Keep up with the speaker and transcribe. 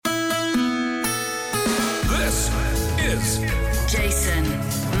is Jason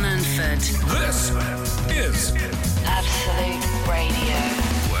Manford. This is Absolute Radio.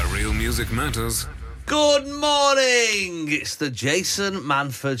 where real music matters. Good morning! It's the Jason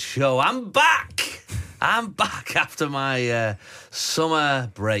Manford Show. I'm back after my summer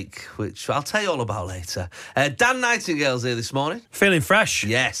break, which I'll tell you all about later. Dan Nightingale's here this morning. Feeling fresh?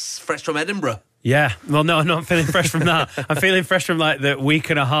 Yes, fresh from Edinburgh. Yeah. Well, no, I'm not feeling fresh from that. I'm feeling fresh from like the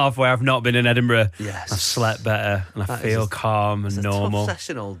week and a half where I've not been in Edinburgh. Yes. I've slept better and I feel calm and It's normal. a tough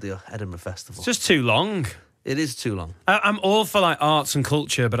session, the Edinburgh Festival. It's just too long. It is too long. I'm all for like arts and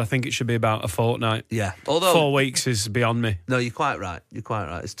culture, but I think it should be about a fortnight. Yeah. Although 4 weeks is beyond me. No, you're quite right.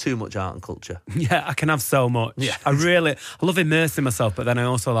 It's too much art and culture. Yeah, I can have so much. Yeah. I love immersing myself, but then I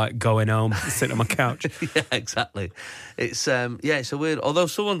also like going home and sitting on my couch. Yeah, exactly. It's it's a weird. Although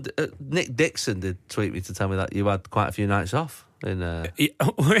someone, Nick Dixon, did tweet me to tell me that you had quite a few nights off. Really?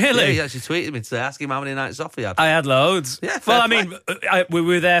 Yeah, he actually tweeted me to ask him how many nights off he had. I had loads. Yeah, well, I fair mean, we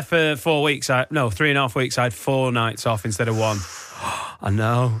were there for 4 weeks. 3.5 weeks. I had 4 nights off instead of 1. I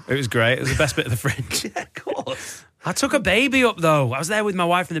know. It was great. It was the best bit of the fringe. Yeah, of course. I took a baby up, though. I was there with my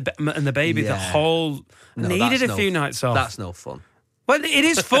wife and the baby the whole... needed a few nights off. That's no fun. Well, it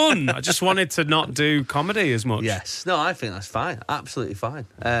is fun. I just wanted to not do comedy as much. Yes. No, I think that's fine. Absolutely fine.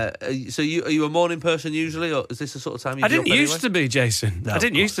 So are you a morning person usually, or is this the sort of time you I didn't anyway? used to be, Jason. No, I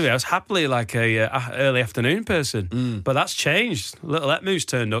didn't used to be. I was happily like a early afternoon person. But that's changed. Little Etmu's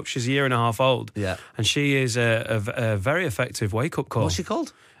turned up. She's a year and a half old. Yeah. And she is a very effective wake-up call. What's she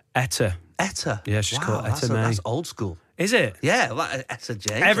called? Etta. Etta. Yeah, she's called Etta May. That's old school. Is it? Yeah, like Etta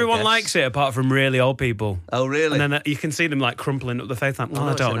James. Everyone likes it apart from really old people. Oh, really? And then you can see them like crumpling up the face like, no,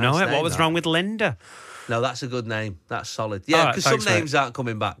 I it's a don't know nice it. name, What was that. wrong with Linda? No, that's a good name. That's solid. Yeah, All right, because some thanks, mate. names aren't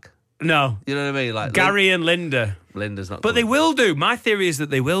coming back. No. You know what I mean? Like Gary and Linda. Linda's not. But they coming. will do. My theory is that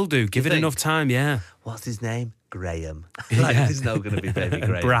they will do. Give it think? enough time, yeah. What's his name? Graham. There's not going to be baby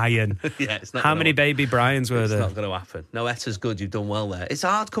Graham. Brian. Yeah, it's not. How gonna many happen. baby Bryans were It's there? not going to happen. No, Etta's good. You've done well there. It's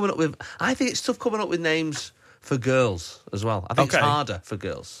hard coming up with. I think it's tough coming up with names for girls as well. I think it's Okay. harder for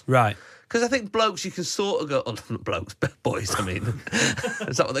girls. Right. Because I think blokes, you can sort of go... Oh, not blokes, boys, I mean.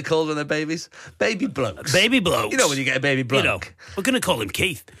 Is that what they're called when they're babies? Baby blokes. Baby blokes. You know when you get a baby bloke. We're going to call him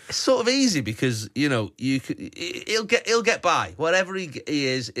Keith. It's sort of easy because, he'll get by. Whatever he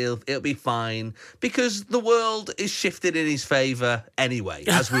is, it'll be fine. Because the world is shifted in his favour anyway,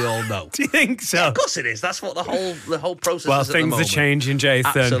 as we all know. Do you think so? Yeah, of course it is. That's what the whole process Well, is at the things are moment. changing,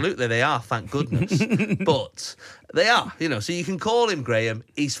 Jason. Absolutely, they are, thank goodness. But they are, so you can call him Graham,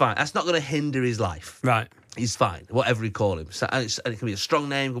 he's fine. That's not going to hinder his life. Right. He's fine, whatever you call him. So, and it can be a strong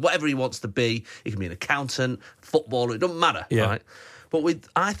name, whatever he wants to be. He can be an accountant, footballer, it doesn't matter, Yeah. right? But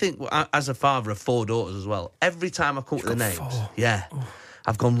I think, as a father of 4 daughters as well, every time I've come up with the names, 4? yeah,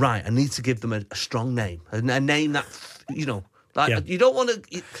 I've gone, right, I need to give them a strong name, a name that, you don't want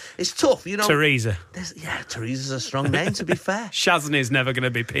to, it's tough, Teresa. Teresa's a strong name, to be fair. Shaznay's never going to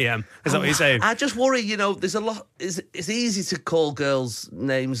be PM. Is that what you're saying? I just worry, there's a lot. It's easy to call girls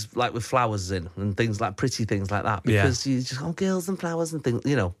names like with flowers in and things like pretty things like that because you just go girls and flowers and things,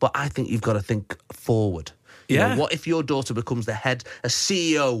 But I think you've got to think forward. You know, what if your daughter becomes a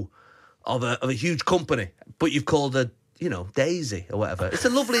CEO of a huge company, but you've called her, Daisy or whatever? It's a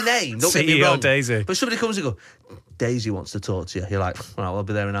lovely name. Don't get me CEO wrong. Daisy. But somebody comes and goes, Daisy wants to talk to you. You're like, right, I'll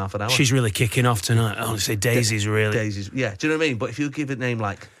be there in half an hour. She's really kicking off tonight. Honestly, Daisy's really... Daisy's, yeah. Do you know what I mean? But if you give a name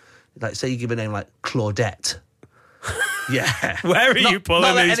like say you give a name like Claudette. Yeah. Where are you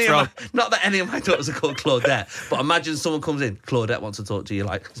pulling these from? Not that any of my daughters are called Claudette, but imagine someone comes in, Claudette wants to talk to you,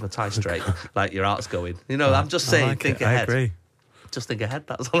 like, is my tie straight? Like, your heart's going. I'm just saying, think ahead. I agree. Just think ahead,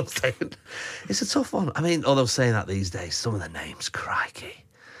 that's all I'm saying. It's a tough one. I mean, although saying that these days, some of the names, crikey.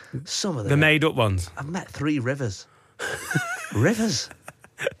 Some of them. The made-up ones. I've met 3 rivers. Rivers.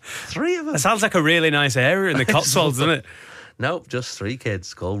 3 of them. That sounds like a really nice area in the Cotswolds, doesn't it? Nope, just 3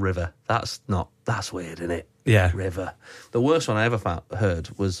 kids called River. That's weird, isn't it? Yeah. River. The worst one I ever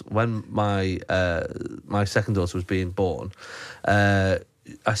heard was when my second daughter was being born. I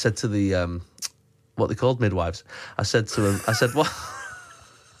said to the what they called midwives. I said to them, what?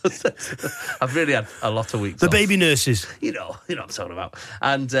 I've really had a lot of weeks The off. baby nurses. You know what I'm talking about.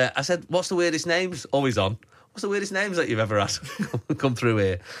 And I said, what's the weirdest names? Always on. What's the weirdest names that you've ever had come through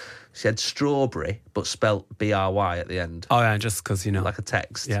here? She had strawberry, but spelt B-R-Y at the end. Oh, yeah, just because, Like a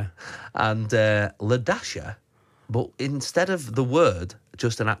text. Yeah. And Ladasha, but instead of the word,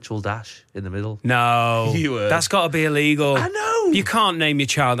 just an actual dash in the middle. No. You were. That's got to be illegal. I know. You can't name your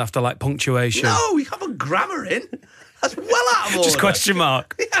child after, like, punctuation. No, you have a grammar in. That's well out of order. Just question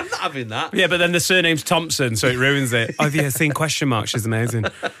mark. Yeah, I'm not having that. Yeah, but then the surname's Thompson, so it ruins it. Oh, have you seen question mark? She's amazing.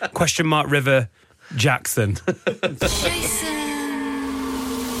 Question mark River. Jackson. Jason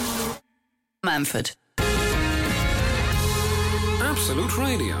Manford, Absolute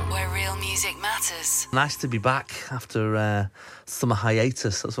Radio. where real music matters. Nice to be back after summer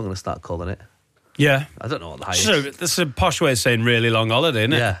hiatus. That's what I'm going to start calling it. Yeah. I don't know what the hiatus So that's a posh way of saying really long holiday,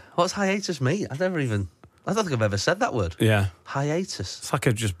 isn't it? Yeah. What's hiatus mean? I don't think I've ever said that word. Yeah. Hiatus. It's like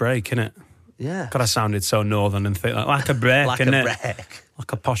a just break, innit? Yeah. God, I sounded so northern and thick. Like a break, Like a innit? break.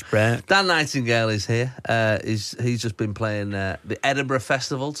 Like a posh break. Dan Nightingale is here. He's just been playing the Edinburgh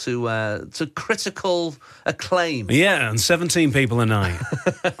Festival to critical acclaim. Yeah, and 17 people a night.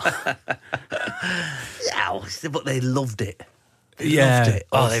 Yeah, but they loved it. They Yeah. loved it.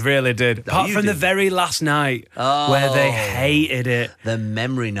 Oh, they really did. Apart you from the did. very last night where they hated it. The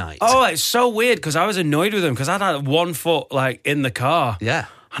memory night. Oh, it's so weird because I was annoyed with them because I'd had 1 foot like in the car. Yeah.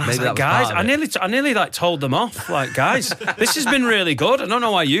 And I was Maybe like, that was guys, part of it. I nearly like told them off. Like, guys, this has been really good. I don't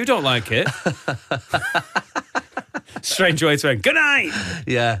know why you don't like it. Strange way to end. Good night.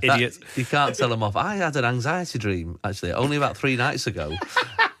 Yeah, Idiots. You can't tell them off. I had an anxiety dream, actually, only about 3 nights ago,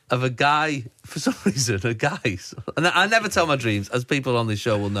 of a guy, for some reason, and I never tell my dreams, as people on this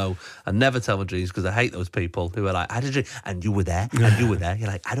show will know, I never tell my dreams because I hate those people who are like, I had a dream, and you were there, and you were there. You're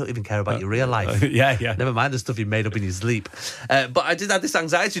like, I don't even care about your real life. Yeah. Never mind the stuff you made up in your sleep. But I did have this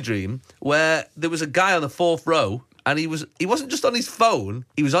anxiety dream where there was a guy on the 4th row, and he wasn't just on his phone,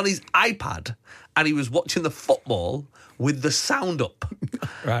 he was on his iPad, and he was watching the football with the sound up.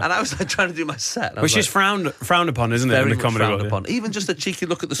 Right. And I was like trying to do my set. Which is frowned upon, isn't it? Very in the much comedy frowned world? upon. Even just a cheeky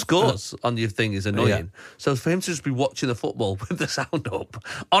look at the scores on your thing is annoying. Yeah. So for him to just be watching the football with the sound up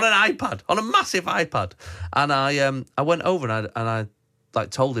on an iPad, on a massive iPad, and I went over and I like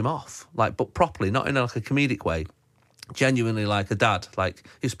told him off, like, but properly, not in like a comedic way. Genuinely like a dad, like,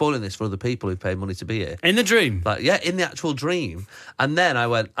 you're spoiling this for other people who pay money to be here. In the dream? Like, yeah, in the actual dream. And then I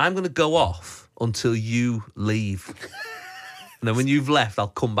went, I'm going to go off until you leave. And then when you've left, I'll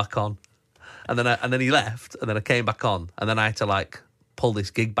come back on. And then he left, and then I came back on, and then I had to like pull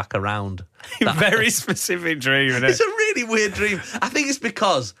this gig back around. Very specific dream, isn't it? It's a really weird dream. I think it's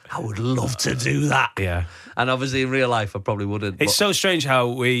because I would love to do that. Yeah. And obviously in real life I probably wouldn't. It's so strange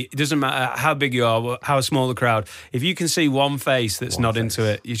how it doesn't matter how big you are, how small the crowd, if you can see one face that's not into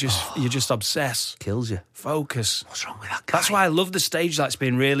it, you just obsess. Kills you. Focus. What's wrong with that guy? That's why I love the stage lights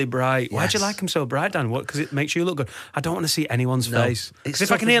being really bright. Why do you Yes. like him so bright, Dan? What? Because it makes you look good. I don't want to see anyone's No. face. It's Because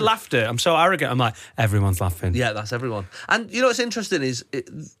if I tough, can hear isn't it? laughter, I'm so arrogant. I'm like, everyone's laughing. Yeah, that's everyone. And you know what's interesting is,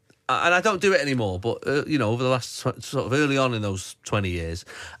 and I don't do it anymore, but over the last sort of early on in those 20 years,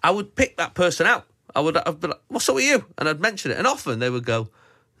 I would pick that person out. I'd be like, what's up with you? And I'd mention it. And often they would go,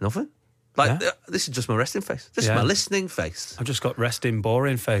 nothing. Like, this is just my resting face. This is my listening face. I've just got resting,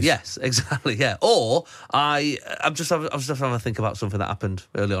 boring face. Yes, exactly, yeah. Or I was just having to think about something that happened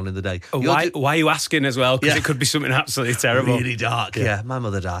early on in the day. Why are you asking as well? Because Yeah. it could be something absolutely terrible. Really dark, yeah. My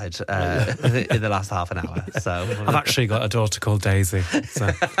mother died in the last half an hour. So I've actually got a daughter called Daisy.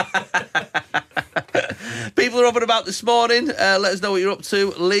 So. people are up and about this morning. Let us know what you're up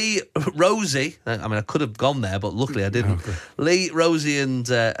to. Rosie, I could have gone there, but luckily I didn't. Okay. Lee, Rosie and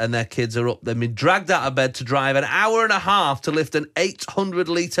their kids are up. They've been dragged out of bed to drive an hour and a half to lift an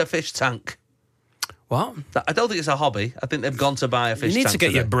 800-litre fish tank. What? I don't think it's a hobby. I think they've gone to buy a fish tank. You need to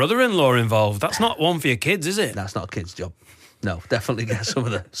get your brother-in-law involved. That's not one for your kids, is it? That's not a kid's job. No, definitely get some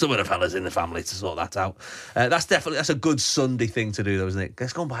of the fellas in the family to sort that out. That's a good Sunday thing to do, though, isn't it?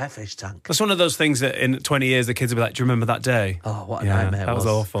 Let's go and buy a fish tank. That's one of those things that in 20 years the kids will be like, do you remember that day? Oh, what a nightmare that was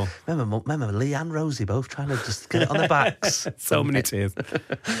awful. Remember Lee and Rosie both trying to just get it on their backs. So many tears.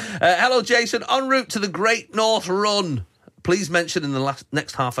 Hello, Jason. En route to the Great North Run. Please mention in the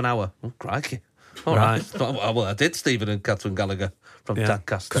next half an hour. Oh, crikey. All right. Well, I did, Stephen and Catherine Gallagher from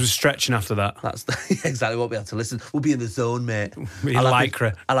Tadcaster. Because we're stretching after that. That's exactly, won't be able to listen. We'll be in the zone, mate. I'll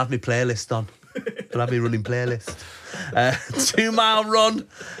have my playlist on. I'll have my running playlist. 2 mile run.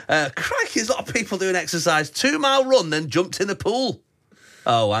 Crikey, there's a lot of people doing exercise. 2 mile run, then jumped in the pool.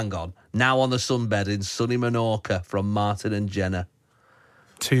 Oh, hang on. Now on the sunbed in sunny Menorca from Martin and Jenna.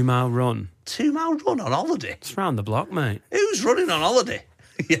 2 mile run. 2 mile run on holiday? It's round the block, mate. Who's running on holiday?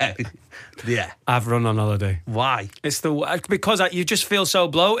 Yeah. I've run on holiday. Why? It's because you just feel so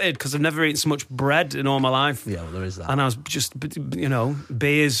bloated because I've never eaten so much bread in all my life. Yeah, well, there is that. And I was just,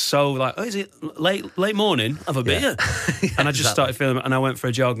 beer's so like, is it late morning? Have a beer. And I just started feeling it. And I went for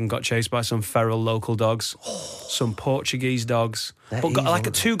a jog and got chased by some feral local dogs, some Portuguese dogs. They're But got evil, like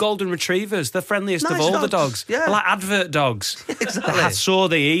aren't they? 2 golden retrievers, the friendliest of Nice all the dogs, dogs. yeah. They're like advert dogs. Exactly. I saw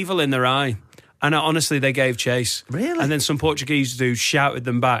the evil in their eye. And honestly, they gave chase. Really? And then some Portuguese dude shouted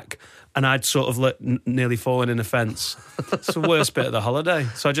them back. and I'd sort of nearly fallen in a fence. It's the worst bit of the holiday.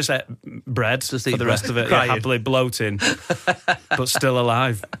 So I just ate bread for the rest of it, happily bloating, but still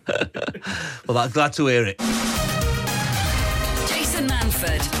alive. Well, I'm glad to hear it. Jason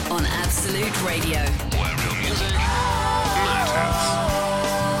Manford on Absolute Radio. Where real music matters.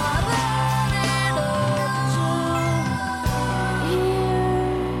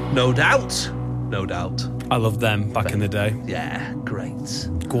 No doubt. No doubt. I loved them back in the day. Yeah, great.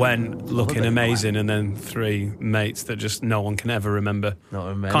 Gwen looking amazing, and then 3 mates that just no one can ever remember.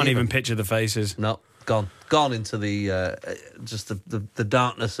 Can't even picture the faces. No, gone into the just the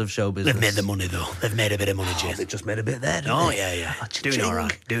darkness of show business. They've made the money though. They've made a bit of money, Jay. They've just made a bit there. Oh yeah. Doing all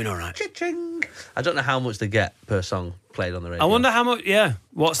right. Cha-ching. I don't know how much they get per song played on the radio. I wonder how much. Yeah,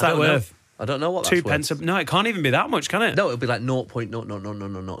 what's that worth? I don't know what that's 2 pence. No, it can't even be that much, can it? No, it'll be like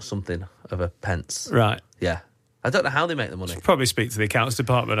 0.000 something of a pence. Right. Yeah. I don't know how they make the money. Probably speak to the accounts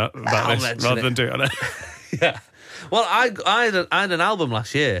department about this rather than do it on it. Yeah. Well, I had an album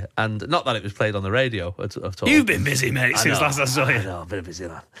last year, and not that it was played on the radio at all. You've been busy, mate, since last I saw you. I know, I've been a busy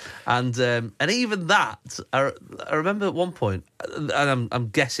lad. And even that, I remember at one point, and I'm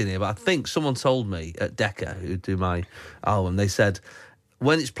guessing here, but I think someone told me at Decca, who do my album, they said,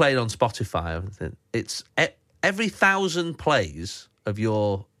 when it's played on Spotify, it's every 1,000 plays of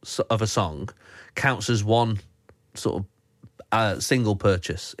a song counts as one sort of single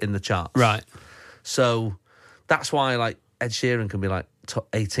purchase in the charts. Right. So that's why like Ed Sheeran can be like top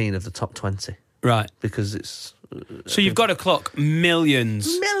 18 of the top 20. Right. Because it's... So you've got to clock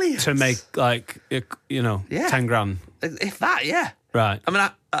millions to make like, 10 grand. If that, yeah. Right. I mean,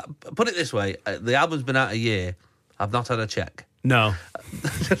 I put it this way. The album's been out a year. I've not had a check. No.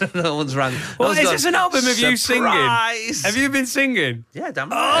 No one's rang. Well, is this an album of you singing? Surprise! Have you been singing? Yeah,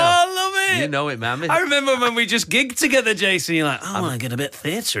 damn Oh, right. I love it. You know it, man. I remember when we just gigged together, Jason. You're like, I want to get a bit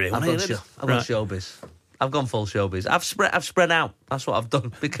theatre. I've gone showbiz. I've gone full showbiz. I've spread out. That's what I've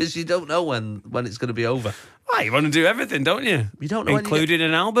done because you don't know when it's going to be over. Why, you want to do everything, don't you? You don't know. Including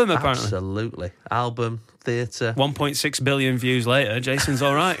an album, apparently. Absolutely. Album, theatre. 1.6 billion views later, Jason's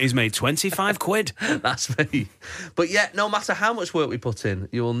all right. He's made 25 quid. That's me. But yet, no matter how much work we put in,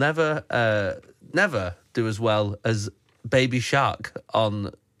 you will never do as well as Baby Shark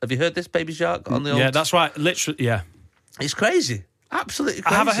on... Have you heard this, Baby Shark? On the old... Yeah, that's right. Literally, yeah. It's crazy. Absolutely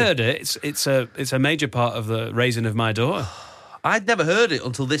crazy. I haven't heard it. It's a major part of the raising of my daughter. I'd never heard it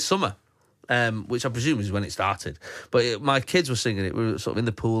until this summer. Which I presume is when it started. But my kids were singing it. We were sort of in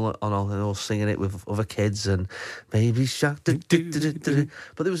the pool and all singing it with other kids and Baby Shark. But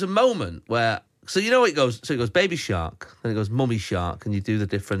there was a moment where, so you know it goes Baby Shark, then it goes Mummy Shark, and you do the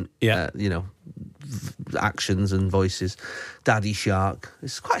different, actions and voices. Daddy Shark.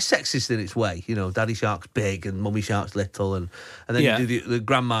 It's quite sexist in its way. Daddy Shark's big and Mummy Shark's little, and then you do the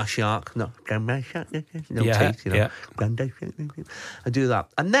Grandma Shark. No, Grandma Shark. No teeth. Granddad Shark. I do that,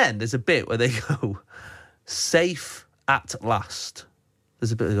 and then there's a bit where they go safe at last.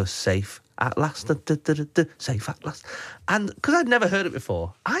 There's a bit that goes safe at last, safe at last, and because I'd never heard it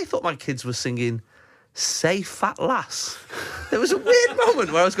before, I thought my kids were singing safe at last. There was a weird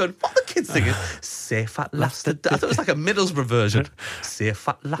moment where I was going, what are the kids singing? Safe at last. I thought it was like a Middlesbrough version. Safe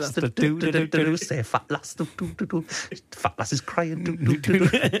at last. Safe at last. Fat lass is crying.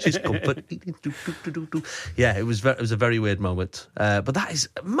 She's comfort. Yeah, it was a very weird moment. But that is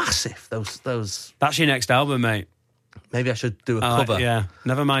massive. Those. That's your next album, mate. Maybe I should do a cover. Yeah,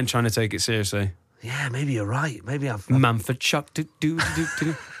 never mind trying to take it seriously. Yeah, maybe you're right. Maybe I've... Manford Shock.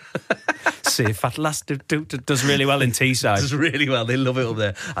 Safe at last. Does really well in Teesside. Does really well. They love it up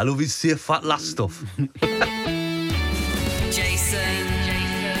there. I love his safe at last stuff. Jason.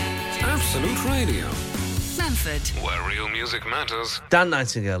 Absolute Radio. Manford. Where real music matters. Dan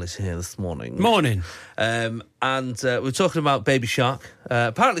Nightingale is here this morning. Morning. And we're talking about Baby Shark.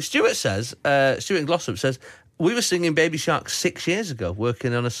 Apparently, Stuart in Glossop says, we were singing Baby Shark 6 years ago,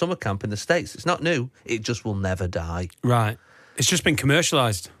 working on a summer camp in the States. It's not new. It just will never die. Right. It's just been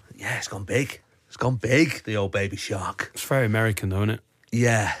commercialised. Yeah, it's gone big. It's gone big, the old Baby Shark. It's very American, though, isn't it?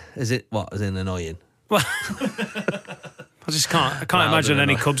 Yeah. Is it, what, as in annoying? Well, I can't imagine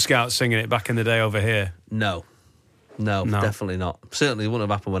any Cub Scouts singing it back in the day over here. No, definitely not. Certainly wouldn't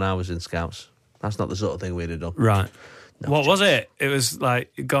have happened when I was in Scouts. That's not the sort of thing we'd have done. Right. No, what was it? It was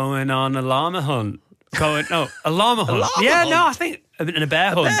like going on a llama hunt. A llama hunt. Hunt? No, I think in a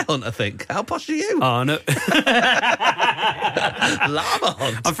bear hunt. Bear hunt, I think. How posh are you? Oh, no. Llama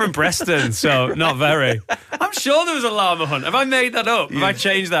hunt? I'm from Preston, so not very. I'm sure there was a llama hunt. Have I made that up? Have I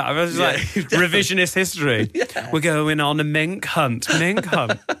changed that? I was like, revisionist history. Yeah. We're going on a mink hunt.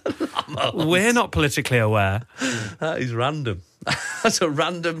 We're not politically aware. That is random. That's a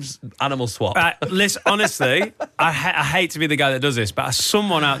random animal swap. Listen, honestly, I hate to be the guy that does this, but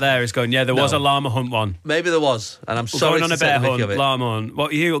someone out there is going, yeah, there was a llama hunt one. Maybe there was, and I'm sorry going on to a bear take the mick hunt, of it. llama hunt.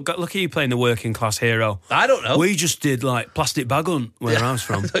 Look at you playing the working class hero. I don't know. We just did like plastic bag hunt where I was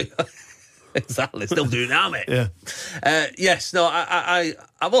from. Exactly, still doing now, mate. Yeah. Yes, no,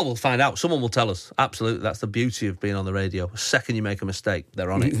 well, we'll find out. Someone will tell us. Absolutely, that's the beauty of being on the radio. The second you make a mistake,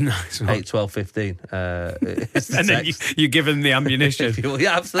 they're on it. Nice. 8, 12, 15. And then you give them the ammunition.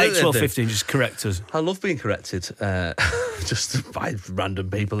 Yeah, absolutely. 8, 12, 15, just correct us. I love being corrected, just by random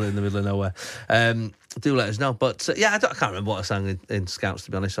people in the middle of nowhere. Do let us know. But yeah, I can't remember what I sang in Scouts.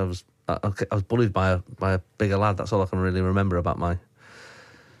 To be honest, I was bullied by a bigger lad. That's all I can really remember about my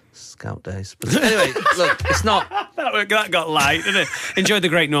Scout days. But anyway, look, it's not. That got light, didn't it? Enjoy the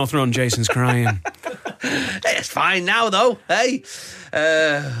Great North Run. Jason's crying. It's fine now, though. Hey,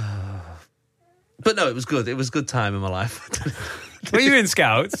 but no, it was good. It was a good time in my life. Were you in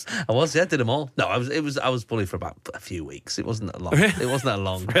Scouts? I was. Yeah, I did them all. No, I was bullied for about a few weeks. It wasn't that long. Really? It wasn't that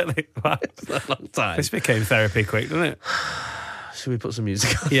long. Really? Wow. It wasn't that long time. This became therapy quick, didn't it? Should we put some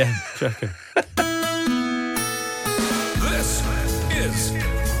music on? Yeah, checking. This is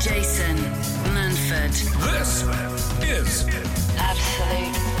Jason Manford. This is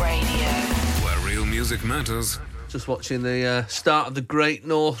Absolute Radio. where real music matters. Just watching the start of the Great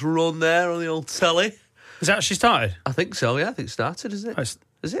North Run there on the old telly. Is that she started? I think so, yeah. I think it started, is it? Oh, Is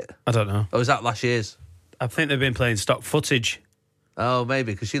it? I don't know. Or was that last year's? I think they've been playing stock footage. Oh,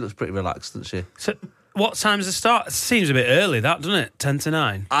 maybe, because she looks pretty relaxed, doesn't she? So, what time's the start? It seems a bit early, that, doesn't it? 10 to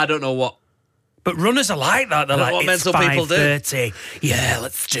 9. I don't know what. But runners are like that. They're like, what it's mental people do. 5:30. Yeah,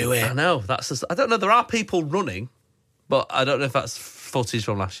 let's do it. I know. I don't know. There are people running, but I don't know if that's footage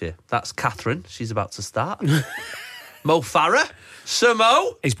from last year. That's Catherine. She's about to start. Mo Farah. Sir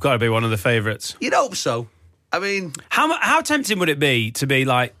Mo. He's got to be one of the favourites. You'd hope so. I mean, How tempting would it be to be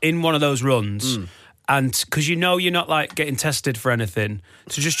like in one of those runs and because you're not like getting tested for anything,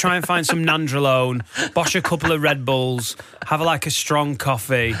 to just try and find some nandrolone, bosh a couple of Red Bulls, have like a strong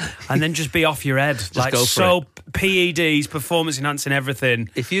coffee, and then just be off your head. Like go for so PEDs, performance enhancing everything.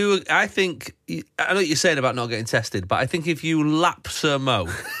 I know what you're saying about not getting tested, but I think if you lap Sir Mo,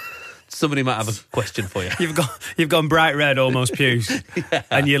 somebody might have a question for you. You've gone bright red, almost puce,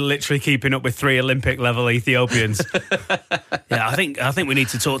 and you're literally keeping up with 3 Olympic level Ethiopians. Yeah, I think we need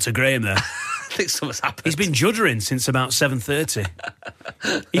to talk to Graham there. I think something's happened. He's been juddering since about 7:30.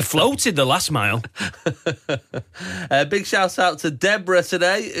 He floated the last mile. Big shout out to Deborah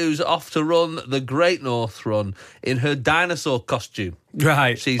today, who's off to run the Great North Run in her dinosaur costume.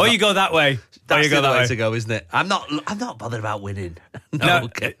 Right. You go that way. That's the way to go, isn't it? I'm not bothered about winning. No,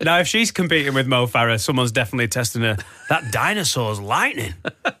 Okay. now, if she's competing with Mo Farah, someone's definitely testing her. That dinosaur's lightning.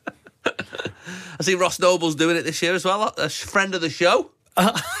 I see Ross Noble's doing it this year as well. A friend of the show.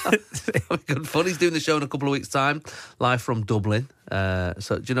 Good fun. He's doing the show in a couple of weeks' time, live from Dublin.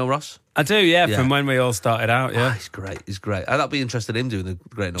 So, do you know Ross? I do, yeah, from when we all started out, yeah. He's great. He's great. I'd be interested in him doing the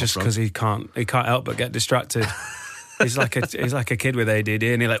Great North Just Run. because he can't help but get distracted. He's like a kid with ADD,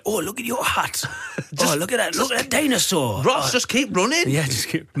 and he's like, "Oh, look at your hat! Look at that dinosaur!" Ross, just keep running. Yeah, just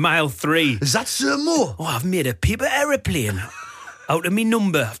keep mile 3. Is that Sir Mo? Oh, I've made a paper aeroplane out of me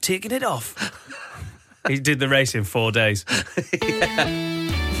number. I've taken it off. He did the race in 4 days.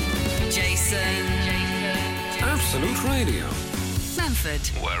 Jason Absolute Radio,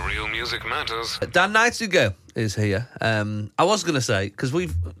 Manford. where real music matters. Dan Nightingale is here. I was going to say, because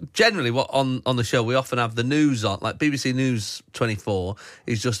we've generally, on the show, we often have the news on, like BBC News 24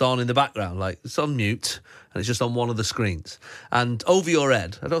 is just on in the background, like it's on mute, and it's just on one of the screens. And over your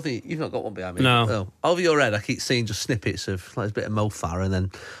head, I don't think, you've not got one behind me. No. Over your head, I keep seeing just snippets of, like, a bit of Mo Farah and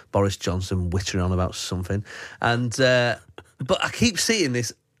then Boris Johnson wittering on about something. And, but I keep seeing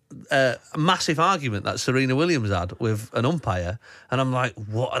this massive argument that Serena Williams had with an umpire, and I'm like,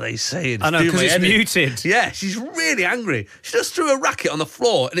 what are they saying? I know, because it's muted. Yeah, she's really angry. She just threw a racket on the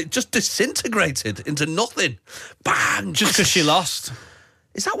floor and it just disintegrated into nothing. Bang! Just because she lost.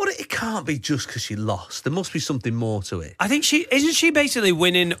 Is that what it can't be just because she lost? There must be something more to it. I think isn't she basically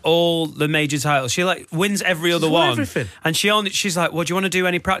winning all the major titles? She like wins every other one. Everything. And she's like, well, do you want to do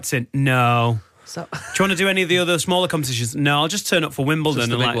any practicing? No. So, Do you want to do any of the other smaller competitions? No, I'll just turn up for Wimbledon Just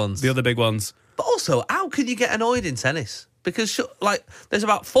the and big like ones. the other big ones. but also, how can you get annoyed in tennis? Because, like, there's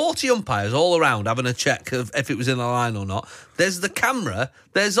about 40 umpires all around having a check of if it was in the line or not. There's the camera.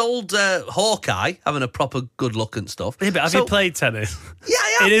 There's old Hawkeye having a proper good look and stuff. Yeah, but have you played tennis? Yeah,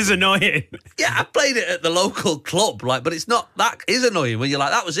 I have. It is annoying. Yeah, I played it at the local club, like, but it's not, that is annoying when you're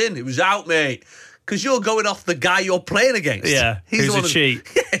like, that was in, it was out, mate. because you're going off the guy you're playing against. Yeah, He's who's the a one cheat.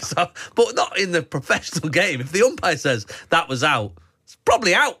 Yeah, so, but not in the professional game. If the umpire says that was out, it's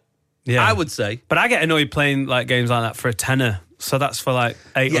probably out. Yeah. I would say. But I get annoyed playing like games like that for a tenner. So that's for like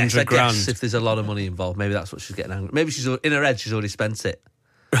 800 Yes, I grand. guess if there's a lot of money involved, maybe that's what she's getting angry. Maybe she's in her head. She's already spent it.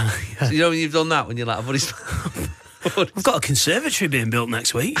 So you know when you've done that when you're like, I've already spent. I've got a conservatory being built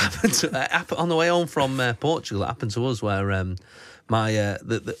next week. On the way home from Portugal, it happened to us where they'd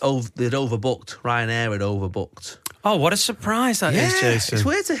overbooked. Ryanair had overbooked. Oh, what a surprise that is, Jason. It's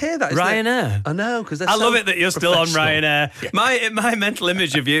weird to hear that, isn't Ryanair. it? I know, because I love it that you're still on Ryanair. Yeah. My mental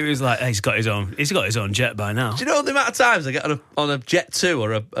image of you is like, hey, he's got his own jet by now. Do you know the amount of times I get on a Jet 2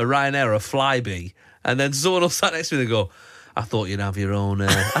 or a Ryanair or a Flybe, and then someone will sat next to me and go, I thought you'd have your own... I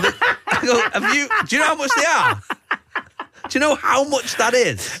go, do you know how much they are? Do you know how much that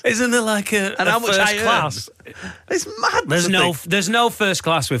is? Isn't there like a how much first I class? It's mad. There's no first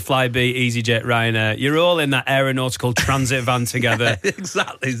class with Flybe, EasyJet, Ryanair. You're all in that aeronautical transit van together. Yeah,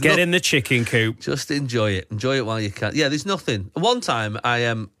 exactly. Get in the chicken coop. Just enjoy it. Enjoy it while you can. Yeah, there's nothing. One time I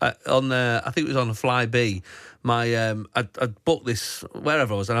think it was on a Flybe. I booked this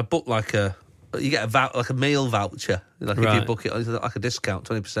wherever I was, and I booked like you get a meal voucher. Like if you book it, it's like a discount,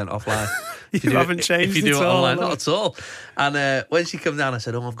 20% offline. You haven't changed if you do it online, like... not at all. And when she came down, I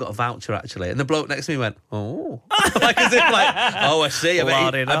said, I've got a voucher actually. And the bloke next to me went, oh. Like as if like, I see.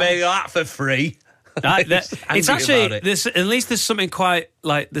 I bet you got that for free. It's actually at least there's something quite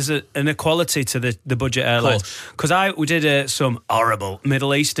like there's an equality to the budget airlines, because we did some horrible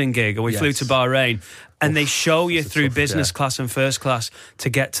Middle Eastern gig and we flew to Bahrain, and they show you through business class and first class to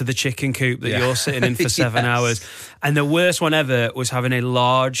get to the chicken coop that you're sitting in for 7 hours. And the worst one ever was having a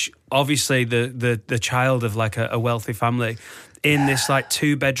large, obviously the child of like a wealthy family in this like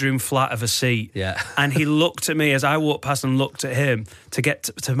 2-bedroom flat of a seat. Yeah. And he looked at me as I walked past and looked at him to get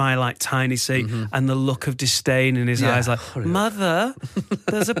to my like tiny seat, and the look of disdain in his eyes, like, Mother,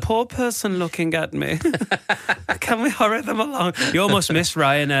 there's a poor person looking at me. Can we hurry them along? You almost miss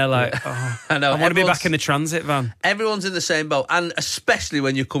Ryanair, like, I know. I want to be back in the transit van. Everyone's in the same boat, and especially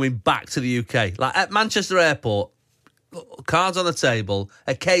when you're coming back to the UK. Like at Manchester Airport, cards on the table.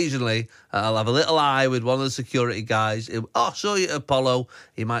 Occasionally, I'll have a little eye with one of the security guys. Saw you at Apollo.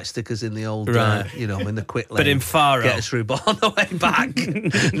 He might stick us in the old, in the quick lane. But in Faro. Get us through. But on the way back,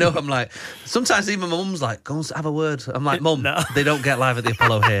 no, I'm like, sometimes even my mum's like, go and have a word. I'm like, Mum, they don't get live at the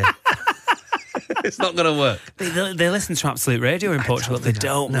Apollo here. It's not going to work. They listen to Absolute Radio in Portugal. They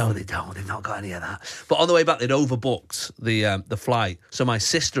don't. No, they don't. They've not got any of that. But on the way back, they'd overbooked the flight. So my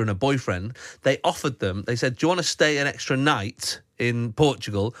sister and her boyfriend, they offered them. They said, "Do you want to stay an extra night in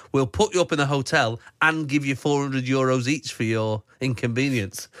Portugal? We'll put you up in the hotel and give you €400 each for your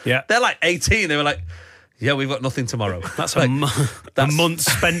inconvenience." Yeah, they're like 18. They were like, yeah, we've got nothing tomorrow. That's like, a month's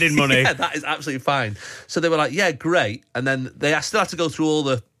spending money. Yeah, that is absolutely fine. So they were like, yeah, great. And then they still had to go through all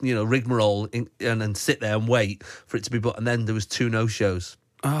the, rigmarole and then sit there and wait for it to be booked. And then there was 2 no-shows.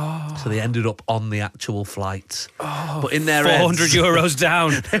 Oh. So they ended up on the actual flight. Oh, but in their €400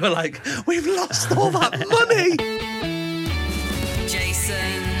 down. They were like, we've lost all that money. Jason.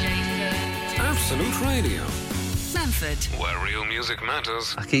 Absolute Radio. Manford. Where real music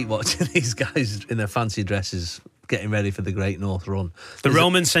matters. I keep watching these guys in their fancy dresses getting ready for the Great North Run. The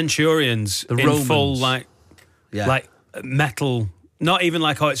Roman centurions in full, like metal. Not even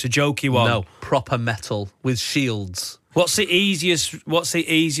like, it's a jokey one. No, proper metal with shields. What's the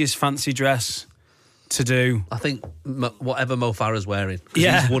easiest fancy dress to do? I think whatever Mo Farah's wearing.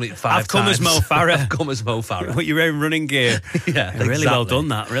 Yeah, he's won it 5 times. I've come as Mo Farah. I've come as Mo Farah. What, you're wearing running gear? Yeah, really well done.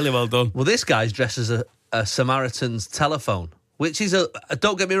 That really well done. Well, this guy's dressed as a Samaritan's telephone, which is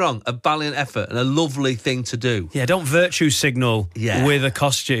don't get me wrong, a valiant effort and a lovely thing to do. Yeah, don't virtue signal with a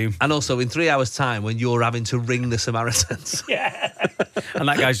costume. And also in 3 hours' time when you're having to ring the Samaritans. Yeah, and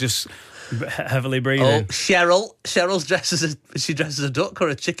that guy's just heavily breathing. Oh, Cheryl's dressed as she dresses a duck or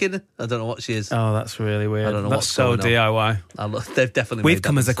a chicken. I don't know what she is. Oh, that's really weird. I don't know that's what's so going on. DIY. They've definitely. We've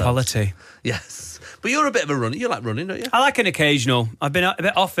come as equality. Yes, but you're a bit of a runner. You like running, don't you? I like an occasional. I've been a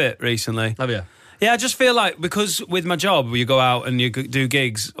bit off it recently. Have you? Yeah, I just feel like because with my job, you go out and you do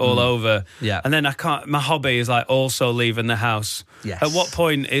gigs all over. Yeah. And then my hobby is like also leaving the house. Yes. At what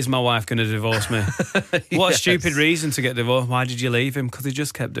point is my wife going to divorce me? What a stupid reason to get divorced. Why did you leave him? Because he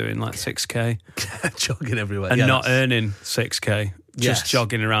just kept doing like 6K. Jogging everywhere. And not earning 6K. Just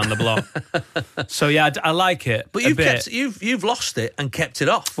jogging around the block. So yeah, I like it. But you've lost it and kept it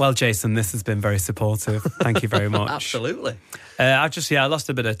off. Well, Jason, this has been very supportive. Thank you very much. Absolutely. I lost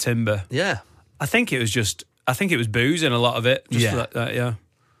a bit of timber. Yeah. I think it was booze in a lot of it. Just like that, yeah.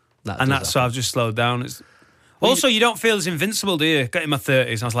 So I've just slowed down. Also, you don't feel as invincible, do you? Get in my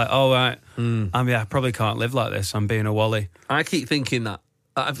 30s, I was like, oh, right, I probably can't live like this. I'm being a wally. I keep thinking that.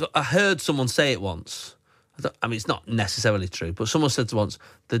 I heard someone say it once. I mean, it's not necessarily true, but someone said once,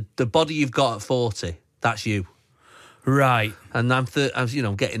 the body you've got at 40, that's you. Right. And I'm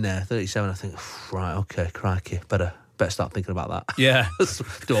getting there, 37, I think, right, okay, crikey, better start thinking about that. Yeah.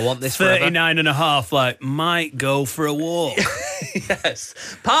 Do I want this 39 and a half, like, might go for a walk. Yes.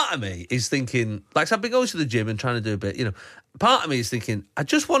 Part of me is thinking, like, so I've been going to the gym and trying to do a bit, part of me is thinking, I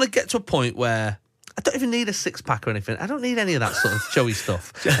just want to get to a point where I don't even need a six-pack or anything. I don't need any of that sort of showy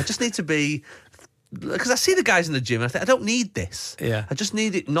stuff. I just need to be... Because I see the guys in the gym and I think, I don't need this. Yeah. I just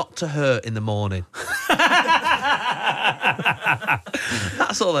need it not to hurt in the morning.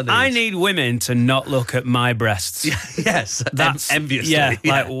 That's all I need. I need women to not look at my breasts. Yes. That's enviously. Yeah,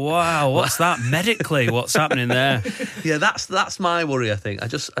 like, wow, what's that medically? What's happening there? Yeah, that's my worry, I think. I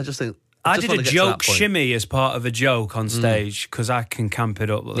just think... I did a joke shimmy as part of a joke on stage because I can camp it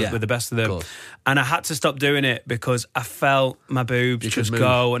up with the best of them. And I had to stop doing it because I felt my boobs just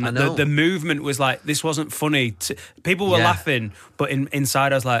go. And the movement was like, this wasn't funny. People were laughing, but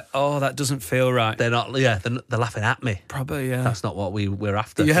inside I was like, oh, that doesn't feel right. They're not, they're laughing at me. Probably, yeah. That's not what we're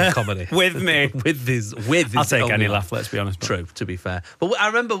after in comedy. With me. with this. I'll take any laugh, let's be honest. True, to be fair. But I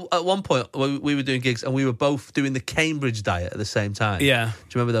remember at one point we were doing gigs and we were both doing the Cambridge diet at the same time. Yeah.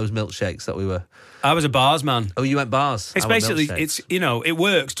 Do you remember those milkshakes that we were... I was a bars man. Oh, you went bars. It's basically it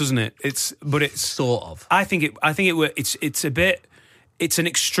works, doesn't it? It's sort of. I think it works. It's a bit. It's an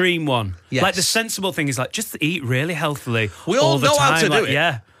extreme one. Yes. Like the sensible thing is like just eat really healthily. We all the know time. how to do it.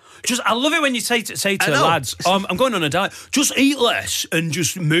 Yeah. I love it when you say to lads, I'm going on a diet. Just eat less and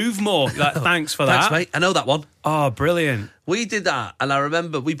just move more. Like, thanks for that. Thanks, mate. I know that one. Oh, brilliant. We did that, and I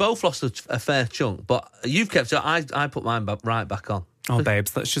remember we both lost a fair chunk, but you've kept it. I put mine right back on. Oh,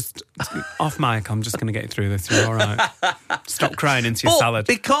 babes, let's just... Off mic, I'm just going to get through this. You're all right. Stop crying into your salad.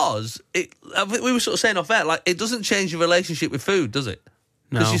 Because we were sort of saying off air, like, it doesn't change your relationship with food, does it?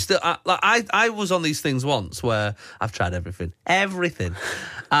 No. Because you still... I was on these things once where I've tried everything.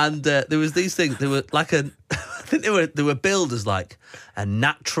 And there was these things, they were like I think they were billed as like a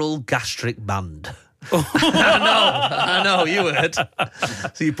natural gastric band. I know, you heard.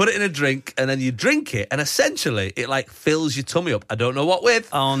 So you put it in a drink and then you drink it and essentially it like fills your tummy up. I don't know what with.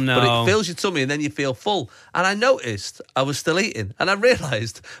 Oh no. But it fills your tummy and then you feel full. And I noticed I was still eating and I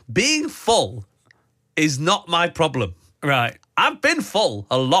realised being full is not my problem. Right. I've been full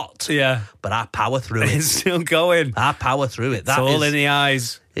a lot. Yeah. But I power through it. It's still going. I power through it. It's all in the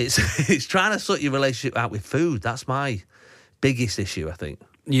eyes. It's trying to sort your relationship out with food. That's my biggest issue, I think.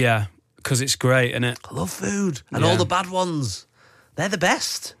 Yeah. Because it's great, isn't it? I love food. And all the bad ones. They're the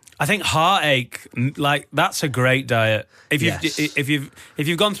best. I think heartache, like, that's a great diet. If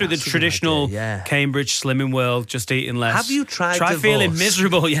you've gone through the traditional Cambridge slimming world, just eating less. Have you tried Try divorce? Feeling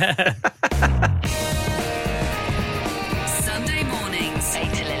miserable, yeah. Sunday mornings,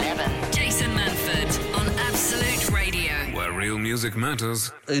 8 till 11. Jason Manford on Absolute Radio. Where real music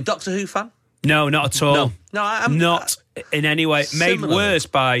matters. Are you a Doctor Who fan? No, not at all. No, I'm not in any way. Made worse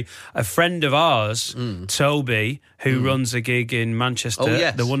by a friend of ours, Toby, who runs a gig in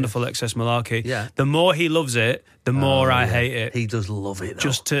Manchester, the wonderful Excess Malarkey. Yeah. The more he loves it, the more I hate it. He does love it,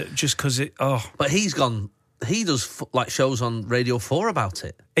 though. Just because it. Oh, but he does like shows on Radio 4 about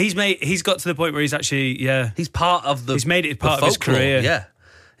it. He's got to the point where he's actually He's part of the. He's made it part of his career. Yeah.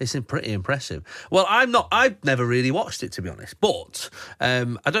 It's pretty impressive. Well, I've never really watched it, to be honest. But I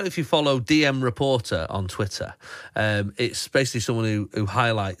don't know if you follow DM Reporter on Twitter. It's basically someone who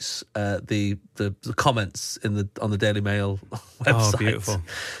highlights the comments on the Daily Mail website. Oh, beautiful.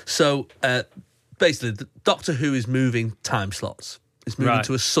 So basically, the Doctor Who is moving time slots. It's moving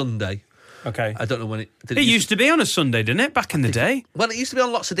to a Sunday. Okay. I don't know when it... It used to be on a Sunday, didn't it, back in the day? Well, it used to be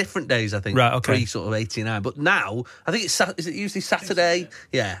on lots of different days, I think. Right, okay. Pre sort of 89. But now, I think is it usually Saturday?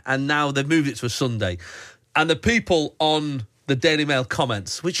 Yeah. And now they've moved it to a Sunday. And the people on the Daily Mail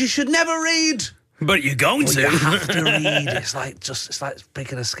comments, which you should never read... But you're going to. You have to read. It's like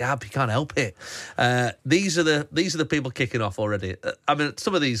picking a scab. You can't help it. These are the people kicking off already. I mean,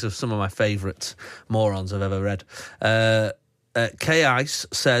 some of these are some of my favourite morons I've ever read. K-Ice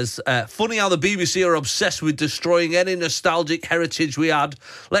says, funny how the BBC are obsessed with destroying any nostalgic heritage we had.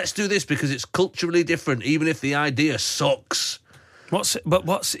 Let's do this because it's culturally different, even if the idea sucks.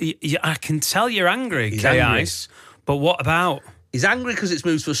 I can tell you're angry, K-Ice, but what about? He's angry because it's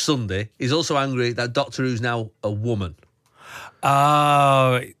moved to a Sunday. He's also angry that Doctor Who's now a woman.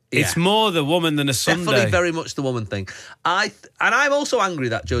 Oh, it's more the woman than a Sunday. Definitely very much the woman thing. And I'm also angry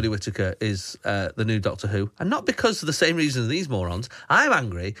that Jodie Whittaker is the new Doctor Who. And not because of the same reason as these morons. I'm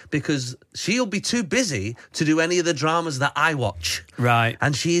angry because she'll be too busy to do any of the dramas that I watch. Right.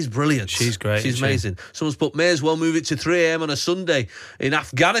 And she is brilliant. She's great. She's amazing. Someone's put, may as well move it to 3 a.m. on a Sunday in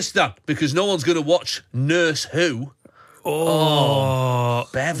Afghanistan because no one's going to watch Nurse Who. Oh,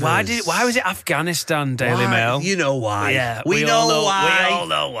 Bevers. Why was it Afghanistan, Daily Mail? You know why. Yeah, we know why. We all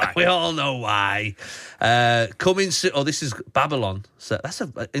know why. We all know why. Coming soon. Oh, this is Babylon. So that's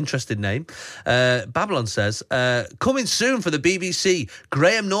an interesting name. Babylon says, coming soon for the BBC,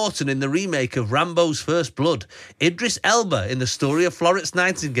 Graham Norton in the remake of Rambo's First Blood. Idris Elba in the story of Florence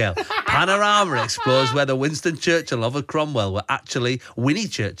Nightingale. Panorama explores whether Winston Churchill of Cromwell were actually Winnie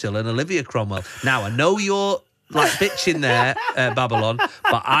Churchill and Olivia Cromwell. Now, I know you're bitching there, Babylon,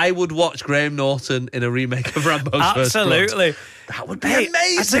 but I would watch Graham Norton in a remake of Rambo's First Blood. Absolutely. That would be amazing.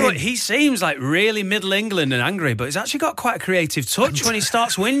 I tell you what, he seems like really Middle England and angry, but he's actually got quite a creative touch when he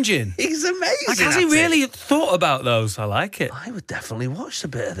starts whinging. He's amazing. Like, has he really thought about those? I like it. I would definitely watch a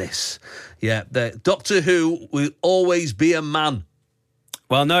bit of this. Yeah, the Doctor Who will always be a man.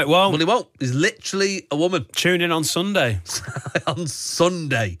 Well, no, it won't. Well, he won't. He's literally a woman. Tune in on Sunday. On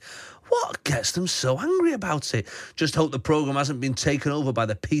Sunday. What gets them so angry about it? Just hope the programme hasn't been taken over by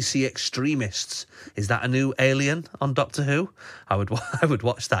the PC extremists. Is that a new alien on Doctor Who? I would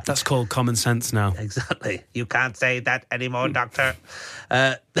watch that. That's called common sense now. Exactly. You can't say that anymore, Doctor.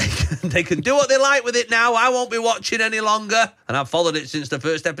 They can do what they like with it now. I won't be watching any longer. And I've followed it since the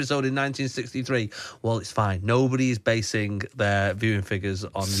first episode in 1963. Well, it's fine. Nobody is basing their viewing figures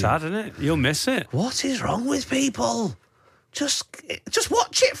on Sad, isn't it? You'll miss it. What is wrong with people? Just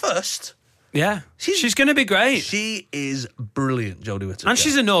watch it first. Yeah. She's going to be great. She is brilliant, Jodie Whittaker. And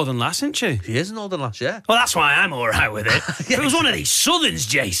she's a northern lass, isn't she? She is a northern lass, yeah. Well, that's why I'm all right with it. If it was one of these southerns,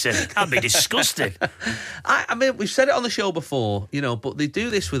 Jason, I'd be disgusted. I mean, we've said it on the show before, but they do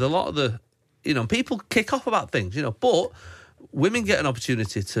this with a lot of the, people kick off about things, but women get an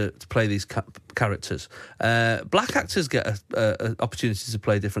opportunity to play these characters. Black actors get an opportunity to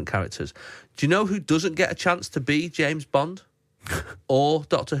play different characters. Do you know who doesn't get a chance to be James Bond or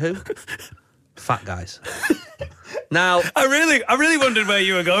Doctor Who? Fat guys. Now, I really wondered where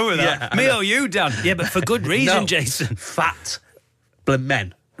you were going with that. Yeah, Me or you, Dan? Yeah, but for good reason, No. Jason. Fat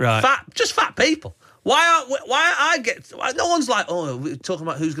men. Right. Just fat people. Why no one's like, oh, we're talking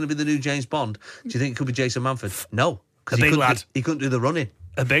about who's going to be the new James Bond. Do you think it could be Jason Manford? No. A big lad. He couldn't do the running.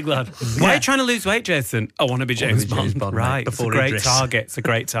 A big lad. Why are you trying to lose weight, Jason? I want to be James Bond. Right. Before it's a great Idris. target. It's a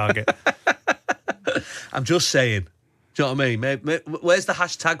great target. I'm just saying. Do you know what I mean? Maybe, where's the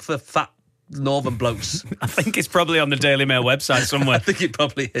hashtag for fat northern blokes? I think it's probably on the Daily Mail website somewhere. I think it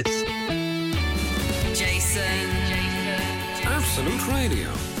probably is. Jason. Absolute Radio,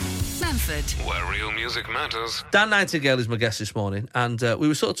 Manford. where real music matters. Dan Nightingale is my guest this morning, and we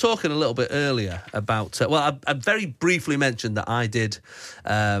were sort of talking a little bit earlier about... I very briefly mentioned that I did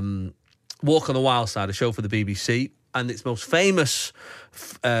Walk on the Wild Side, a show for the BBC, and its most famous...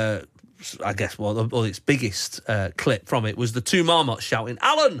 its biggest clip from it was the two marmots shouting,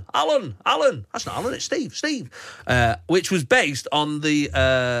 Alan, Alan, Alan. That's not Alan, it's Steve. Which was based on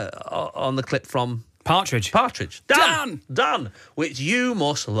the clip from Partridge. Dan, which you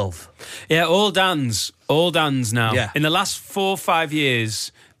must love. Yeah, all Dans now. Yeah. In the last 4 or 5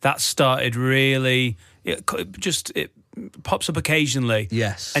 years, that started really... It pops up occasionally.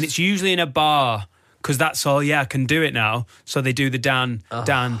 Yes. And it's usually in a bar, because that's all, I can do it now. So they do the Dan.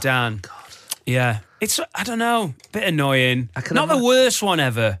 God. Yeah. It's, I don't know, a bit annoying. Not the imagine. worst one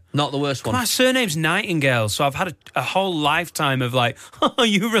ever. Not the worst one. My surname's Nightingale, so I've had a whole lifetime of like, are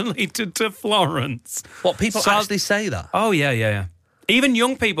you related to Florence? What, people actually say that? Oh, yeah. Even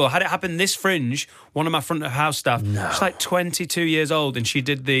young people. Had it happen this Fringe, one of my front of house staff, she's like 22 years old, and she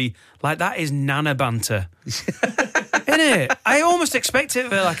did that is nana banter. Isn't it? I almost expect it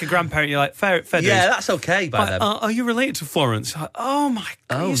for like a grandparent. You're like, fair dues. Yeah, that's okay by them. Are you related to Florence? Like, oh my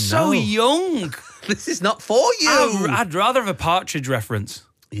God, Oh, you're so no. young. This is not for you. I'd rather have a Partridge reference.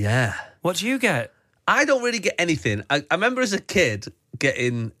 Yeah. What do you get? I don't really get anything. I remember as a kid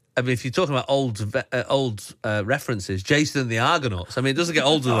getting... I mean, if you're talking about old references, Jason and the Argonauts, I mean, it doesn't get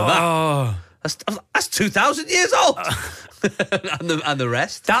older than that. Oh. That's 2,000 years old. and the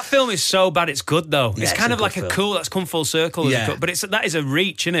rest. That film is so bad it's good, though. Yeah, it's it's kind a of good like film. a cool, that's come full circle. Yeah. But that is a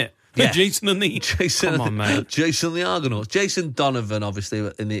reach, isn't it? Yeah. Jason and the... Come on, mate. Jason and the Argonauts. Jason Donovan, obviously,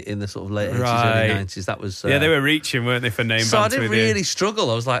 in the sort of late 80s, Right. early 90s. That was... Yeah, they were reaching, weren't they, for name So I banter didn't with you? really struggle.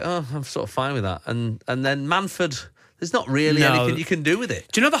 I was like, oh, I'm sort of fine with that. And then Manford... There's not really anything you can do with it.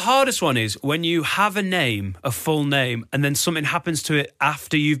 Do you know the hardest one is when you have a name, a full name, and then something happens to it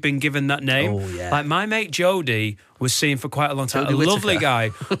after you've been given that name? Oh, yeah. Like my mate Jody was seen for quite a long time. Jody a Whittaker. lovely guy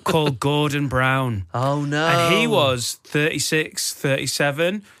called Gordon Brown. Oh, no. And he was 36,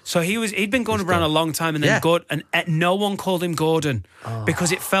 37. So he'd been Gordon Brown a long time, and then no one called him Gordon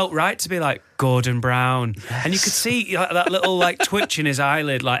because it felt right to be like Gordon Brown. Yes. And you could see that little like twitch in his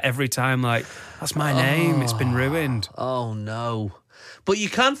eyelid like every time, like, that's my name. It's been ruined. Oh, no. But you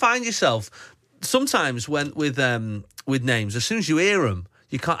can find yourself sometimes with names, as soon as you hear them,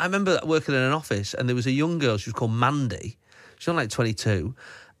 you can't. I remember working in an office and there was a young girl, she was called Mandy. She was only like 22.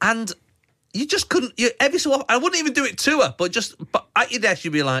 And you just couldn't, every so often, I wouldn't even do it to her, but at your desk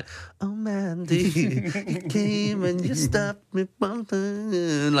you'd be like, oh, Mandy, you came and you stopped me.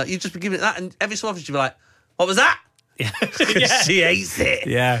 And like, you'd just be giving it that. And every so often she'd be like, what was that? Yeah. She hates it.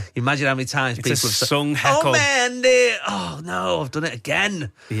 Yeah. Imagine how many times It's people a have said, sung heckle. oh, Mandy. Oh, no, I've done it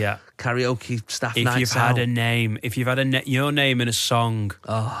again. Yeah. Karaoke staff If nights you've out. had a name, if you've had your name in a song,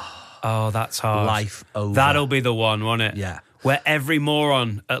 oh, that's hard. Life over. That'll be the one, won't it? Yeah. Where every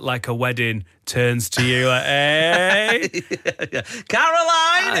moron at like a wedding turns to you like, hey. Yeah.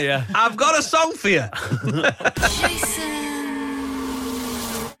 Caroline, yeah. I've got a song for you. Jason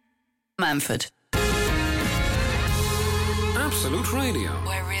Manford, Absolute Radio.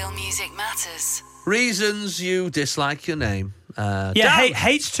 where real music matters. Reasons you dislike your name. Yeah, Dan.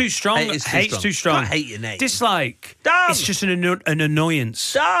 hate's too strong. Hate is too strong. Can't hate your name. Dislike. Dan. It's just an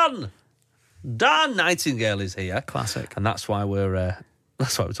annoyance. Dan Nightingale is here. Classic. And that's why we're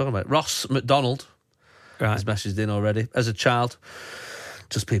talking about it. Ross McDonald has Right. messaged in already. As a child,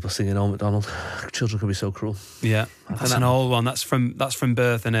 just people singing "Oh McDonald." Children can be so cruel. Yeah. That's an old one. That's from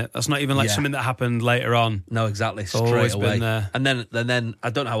birth, innit? That's not even like Yeah. something that happened later on. No, exactly. Straight always away. been there. And then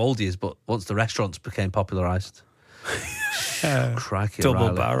I don't know how old he is, but once the restaurants became popularised, crikey, Double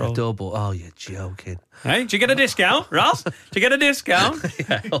O'Reilly. barrel. Double. Oh, you're joking. Hey, did you get a discount, Ross? Did you get a discount?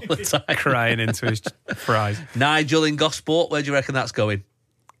 Yeah, all the time. Crying into his fries. Nigel in Gosport, where do you reckon that's going?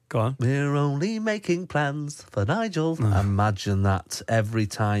 Go on. We're only making plans for Nigel. Imagine that every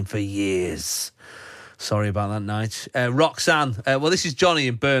time for years. Sorry about that, Nige. Roxanne. Well, this is Johnny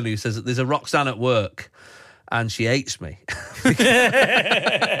in Burnley who says that there's a Roxanne at work and she hates me.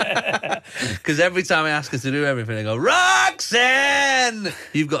 Because every time I ask her to do everything, I go, Roxanne!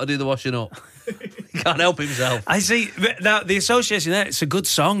 You've got to do the washing up. He can't help himself. I see. Now, the association there, it's a good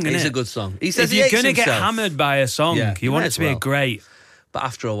song, isn't it? It's a good song. He says if he you're hates going to get himself. hammered by a song, Yeah, you you want may it as to be well. a great. But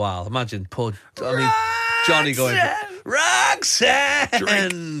after a while, imagine Johnny going,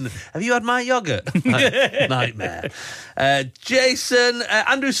 Roxanne! Have you had my yoghurt? Nightmare. Jason,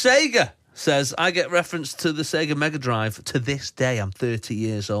 Andrew Sager says, I get reference to the Sega Mega Drive to this day. I'm 30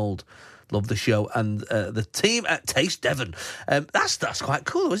 years old. Love the show. And the team at Taste Devon. That's quite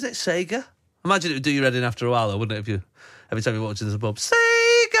cool, isn't it, Sega? Imagine it would do your head in after a while, though, wouldn't it, if you every time you walked into the pub,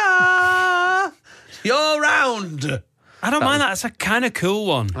 Sega! You're round! I don't mind that. It's a kind of cool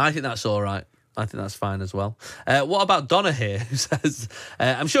one. I think that's all right. I think that's fine as well. What about Donna here, who says,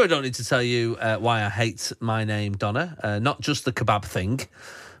 I'm sure I don't need to tell you why I hate my name, Donna. Not just the kebab thing,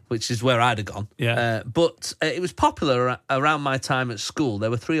 which is where I'd have gone. Yeah. But it was popular around my time at school. There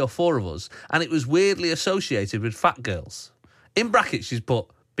were 3 or 4 of us, and it was weirdly associated with fat girls. In brackets, she's put,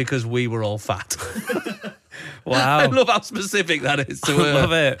 because we were all fat. Wow. I love how specific that is to her. I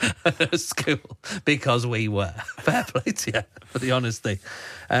love it. At school, because we were. Fair play to you for the honesty.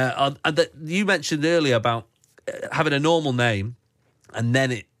 And that you mentioned earlier about having a normal name and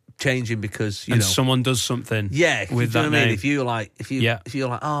then it changing because you know someone does something. Yeah, with do you know that what I mean? name. If you're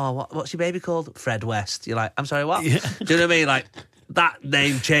like, oh, what's your baby called? Fred West. You're like, I'm sorry, what? Yeah. Do you know what I mean? Like that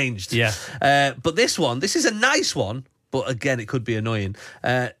name changed. Yeah. But this is a nice one. But again, it could be annoying.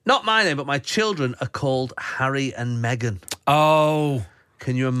 Not my name, but my children are called Harry and Meghan. Oh.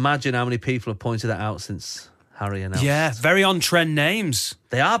 Can you imagine how many people have pointed that out since Harry and Elsa? Yeah, very on-trend names.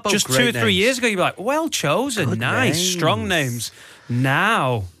 They are both just great 2 or 3 years ago, you'd be like, well chosen, Good nice, names. strong names.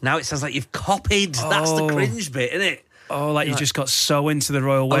 Now it sounds like you've copied. That's the cringe bit, isn't it? Oh, like you just got so into the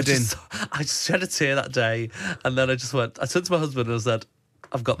royal wedding. I just shed a tear that day, and then I turned to my husband and I said,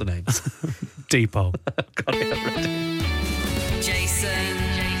 I've got the names. Depot. I've got it already. Jason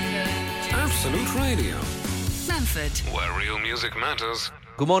Absolute Radio. Manford, Where real music matters.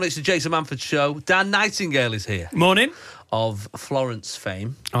 Good morning, it's the Jason Manford Show. Dan Nightingale is here, Morning. of Florence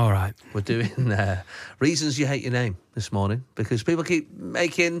fame. All right. We're doing reasons you hate your name this morning, because people keep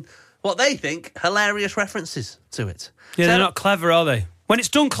making what they think hilarious references to it. Yeah, So- they're not clever, are they? When it's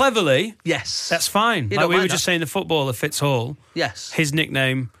done cleverly, Yes. that's fine. You Like don't we were mind just that? saying, the footballer Fitz Hall, Yes. his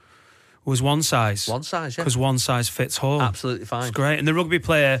nickname was one size. One size, yeah. Because one size fits all. Absolutely fine. It's great. And the rugby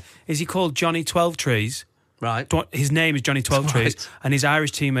player, is he called Johnny 12 Trees? Right. His name is Johnny 12 Right. Trees, and his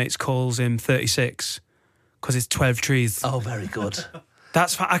Irish teammates calls him 36 because it's 12 trees. Oh, very good.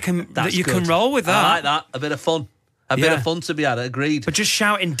 That's fine. You good. can roll with that. I like that. A bit of fun. A bit of fun to be had. Agreed. But just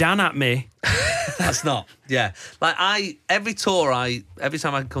shouting Dan at me. That's not. Yeah. Like every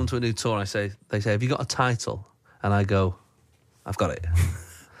time I come to a new tour, they say, have you got a title? And I go, I've got it.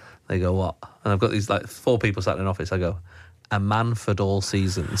 They go, what? And I've got these like 4 people sat in an office. I go, a man for all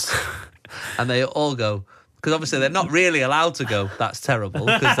seasons. And they all go, because obviously they're not really allowed to go, that's terrible,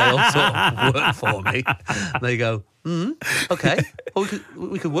 because they all sort of work for me. And they go, okay, well,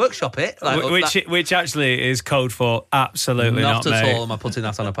 we could workshop it. Like, which actually is code for absolutely not at mate. all am I putting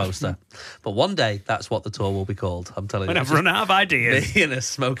that on a poster. But one day, that's what the tour will be called, I'm telling you. When I've run out of ideas. Me in a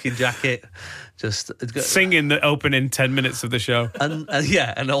smoking jacket, just... Singing the opening 10 minutes of the show. And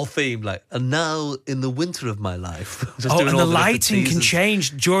an old theme, like, and now in the winter of my life. Just And doing the all lighting can seasons.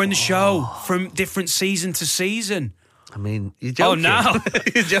 change during the show from different season to season. I mean, you're joking. Oh, no.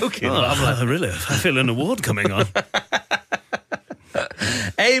 You're joking. Oh, I'm like, really? I feel an award coming on.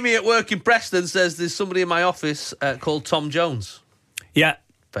 Amy at work in Preston says there's somebody in my office called Tom Jones. Yeah,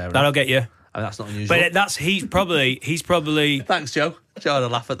 Fair enough. that'll get you. I mean, that's not unusual. But he's probably. Thanks, Joe. Joe had a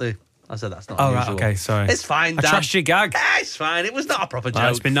laugh at I said that's not Oh, unusual. right, okay, sorry. It's fine, I Dan. trashed your gag. Yeah, it's fine. It was not a proper joke.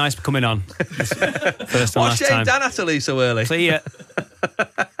 It's been nice coming on. First and What last shame time. Dan had to leave so early. See ya.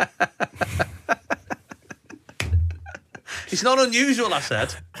 It's not unusual, I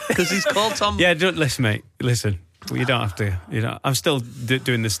said, because he's called Tom. Yeah, listen, mate. Listen. Well, you don't have to. I'm still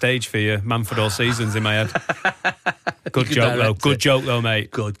doing the stage for you. Man for all seasons in my head. Good joke, though. Good joke, though,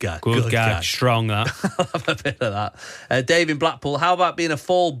 mate. Good gag. Good gag. Strong, that. I'll have a bit of that. Dave in Blackpool, how about being a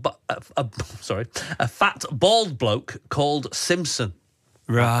fat, bald bloke called Simpson?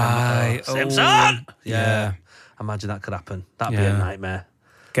 Right. Simpson! Oh, Yeah. Imagine that could happen. That'd be a nightmare.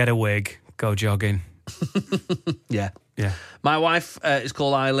 Get a wig. Go jogging. Yeah. Yeah. My wife is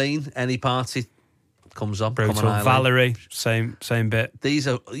called Eileen. Any party comes on. Brutal. Come on, Eileen. Valerie. Same bit.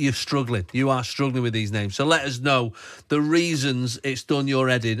 You're struggling. You are struggling with these names. So let us know the reasons it's done your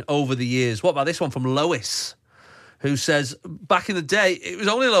head in over the years. What about this one from Lois, who says, back in the day, it was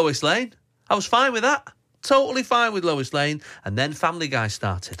only Lois Lane. I was fine with that. Totally fine with Lois Lane. And then Family Guy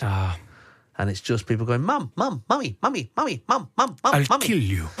started. Ah. And it's just people going, Mum, Mum, Mummy, Mummy, Mummy, Mum, Mum, Mum, I'll kill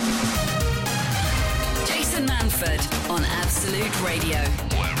you. Jason Manford on Absolute Radio.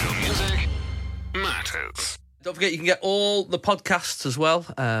 Where real music matters. Don't forget, you can get all the podcasts as well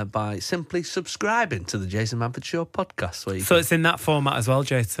by simply subscribing to the Jason Manford Show podcast. So it's in that format as well,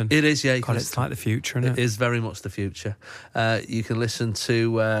 Jason? It is, yeah. God, it's like the future, isn't it? It is very much the future. You can listen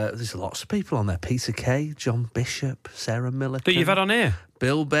to, there's lots of people on there. Peter Kay, John Bishop, Sarah Millican. That you've had on here?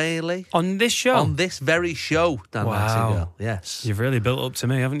 Bill Bailey. On this show? On this very show, Dan Nightingale. Yes. You've really built up to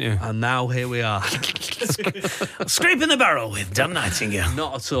me, haven't you? And now here we are. Scraping the barrel with Dan Nightingale.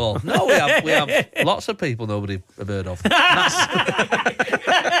 Not at all. No, we have lots of people nobody have heard of.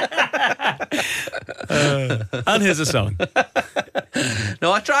 And here's a song.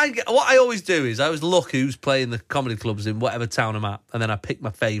 No, I try and what I always do is I always look who's playing the comedy clubs in whatever town I'm at, and then I pick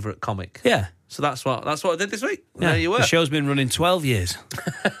my favourite comic. Yeah. So that's what I did this week. Yeah. There you were. The show's been running 12 years.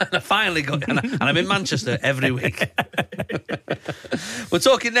 And I finally got and I'm in Manchester every week. We're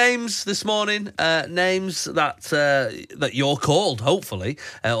talking names this morning, names that you're called, hopefully,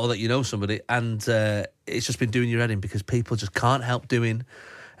 or that you know somebody, and it's just been doing your head in because people just can't help doing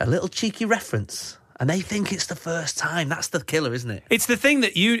a little cheeky reference. And they think it's the first time. That's the killer, isn't it? It's the thing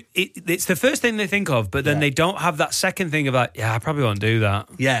that it's the first thing they think of, but then they don't have that second thing of like, yeah, I probably won't do that.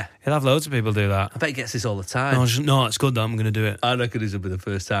 Yeah. You'll have loads of people do that. I bet he gets this all the time. No, it's good that I'm going to do it. I reckon this will be the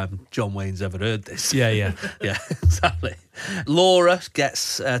first time John Wayne's ever heard this. Yeah. Yeah, exactly. Laura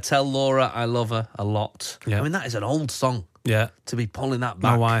gets, tell Laura I love her a lot. Yeah. I mean, that is an old song. Yeah. To be pulling that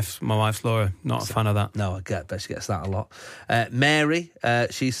back. My wife's Laura, not a fan of that. No, I bet she gets that a lot. Mary,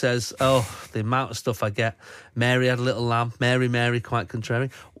 she says, the amount of stuff I get. Mary had a little lamb. Mary, quite contrary.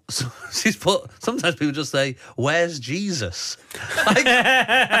 So she's put, sometimes people just say, where's Jesus? Like,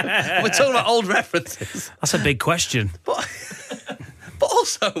 we're talking about old references. That's a big question. But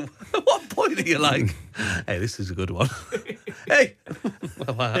also, at what point are you like, hey, this is a good one. Hey,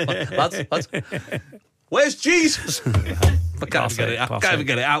 lads. Where's Jesus? I can't even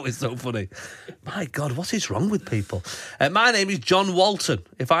get it out. It's so funny. My God, what is wrong with people? My name is John Walton.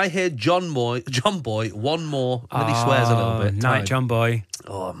 If I hear John Boy one more, and then he swears a little bit. Night, John Boy.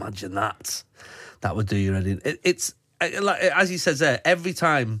 Oh, imagine that. That would do your head in. It's like, as he says there, every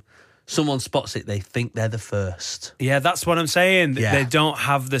time someone spots it, they think they're the first. Yeah, that's what I'm saying. Yeah. They don't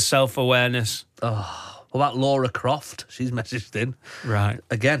have the self-awareness. Oh, what about Laura Croft? She's messaged in. Right.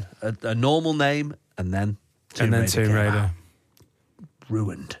 Again, a normal name, and then Tomb Raider.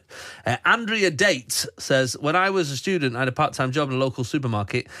 Ruined. Andrea Date says, when I was a student, I had a part-time job in a local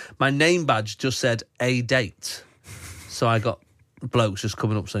supermarket. My name badge just said A Date. So I got blokes just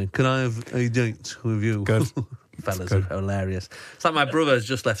coming up saying, can I have a date with you? Good. Fellas are hilarious. It's like my brother has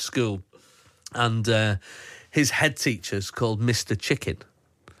just left school and his head teacher's called Mr. Chicken.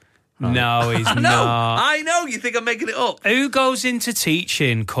 No, he's I know, not. I know, you think I'm making it up. Who goes into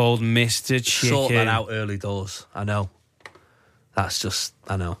teaching called Mr. Chicken? Sort that out early doors. I know. That's just,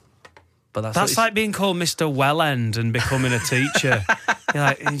 I know. But that's like being called Mr. Wellend and becoming a teacher. You're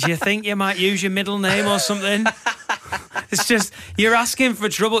like, do you think you might use your middle name or something? It's just, you're asking for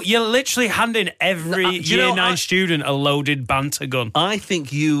trouble. You're literally handing every Year 9 student a loaded banter gun. I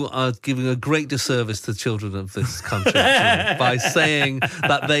think you are giving a great disservice to children of this country actually, by saying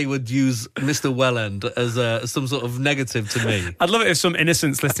that they would use Mr. Wellend as some sort of negative to me. I'd love it if some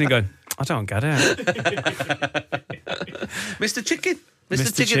innocents listening going, I don't get it. Mr. Chicken.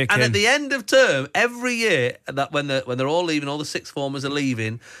 Mr. Chicken. And at the end of term, every year, that when they're all leaving, all the sixth formers are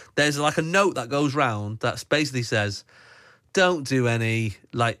leaving, there's like a note that goes round that basically says, don't do any,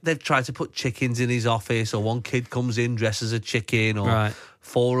 like, they've tried to put chickens in his office, or one kid comes in dressed as a chicken, or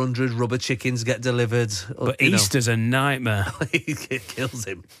 400 rubber chickens get delivered. But Easter's a nightmare. It kills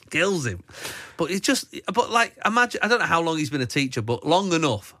him. But it's just, imagine, I don't know how long he's been a teacher, but long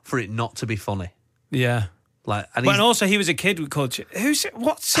enough for it not to be funny. Yeah. And also he was a kid we called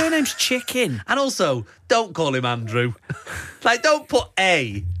what surname's Chicken? And also, don't call him Andrew. Don't put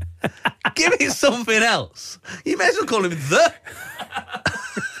A. Give it something else. You may as well call him The.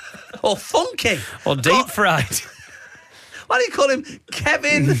 Or Funky. Or Deep Fried. Why do you call him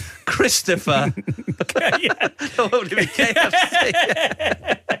Kevin Christopher? What would it be? KFC.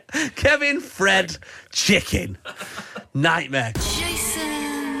 Kevin Fred Chicken. Nightmare. Jason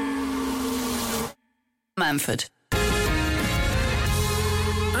Manford.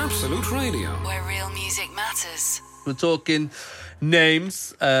 Absolute Radio. Where real music matters. We're talking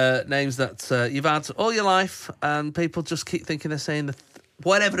names that you've had all your life, and people just keep thinking they're saying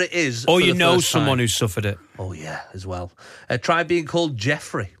whatever it is. Or you know someone who's suffered it. Oh, yeah, as well. Try being called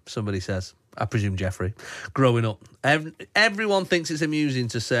Jeffrey, somebody says. I presume Jeffrey. Growing up, everyone thinks it's amusing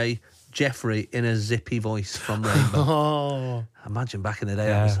to say Jeffrey in a zippy voice from Rainbow. Oh. Imagine back in the day,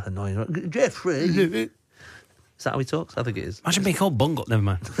 that was annoying. Jeffrey. Is that how he talks? I think it is. Imagine being called Bungle. Never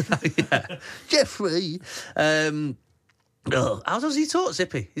mind. Yeah. Jeffrey. How does he talk,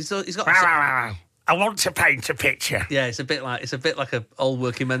 Zippy? He's got. I want to paint a picture. Yeah, it's a bit like a old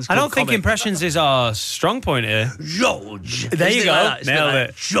working men's. I Club don't think comic. impressions is our strong point here. George. There you go. Like Nailed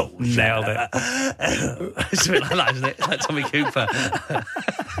it. George. Nailed it. It's a bit like that, isn't it? It's like Tommy Cooper.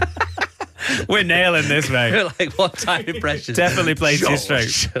 We're nailing this, mate. Like one time impressions. Definitely plays you George.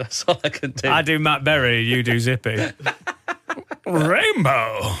 straight. That's all I can do. I do Matt Berry, you do Zippy.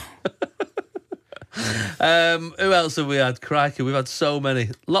 Rainbow. Who else have we had? Crikey, we've had so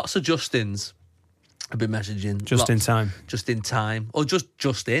many. Lots of Justins have been messaging. Just in time. Just in time. Or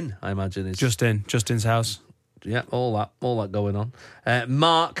just in, I imagine. Is Justin's house. Yeah, all that going on.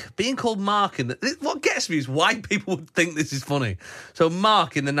 Mark, being called Mark what gets me is why people would think this is funny. So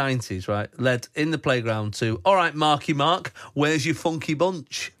Mark in the 90s, right, led in the playground to, all right, Marky Mark, where's your funky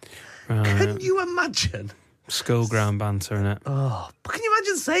bunch? Right. Can you imagine? School ground banter, innit? Oh, but can you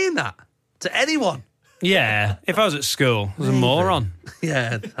imagine saying that to anyone? Yeah, if I was at school, I was a moron.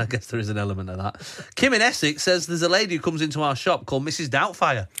 Yeah, I guess there is an element of that. Kim in Essex says there's a lady who comes into our shop called Mrs.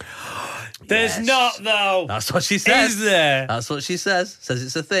 Doubtfire. There's not, though. That's what she says. Is there? That's what she says. Says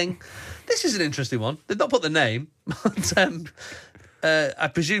it's a thing. This is an interesting one. They've not put the name. But, I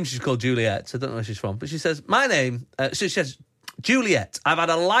presume she's called Juliet. I don't know where she's from. But she says, my name... she says, Juliet, I've had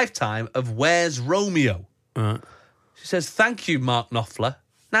a lifetime of Where's Romeo? She says, thank you, Mark Knopfler.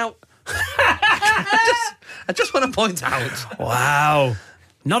 Now... I just want to point out. Wow.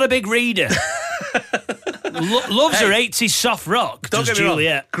 Not a big reader. Loves her 80s soft rock. Don't does get me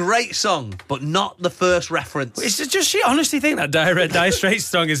Juliet. wrong. Great song, but not the first reference. Does she honestly think that Dire Straits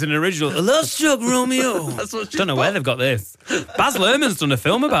song is an original? Love Struck Romeo. That's what she's Don't know where they've got this. Baz Luhrmann's done a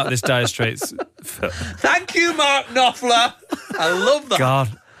film about this Dire Straits. Thank you, Mark Knopfler. I love that.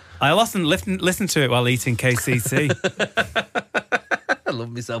 God. I often listen to it while eating KCC. I love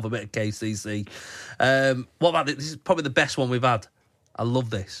myself a bit of KCC. What about this? This is probably the best one we've had. I love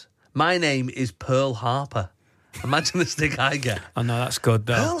this. My name is Pearl Harper. Imagine the stick I get. Oh, no, that's good,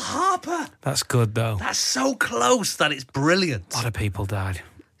 though. Pearl Harper. That's good, though. That's so close that it's brilliant. A lot of people died.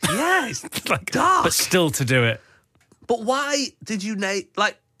 Yeah, it's Like, dark. but still to do it. But why did you name...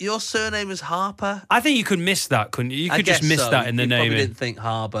 Like, your surname is Harper? I think you could miss that, couldn't you? You I could just guess miss so. that in the you naming. probably didn't think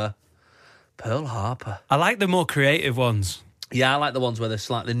Harbour. Pearl Harper. I like the more creative ones. Yeah, I like the ones where they're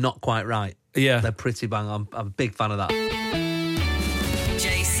slightly not quite right. Yeah. They're pretty bang on. I'm a big fan of that.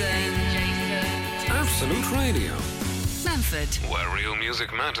 Jason Absolute Radio, Manford. where real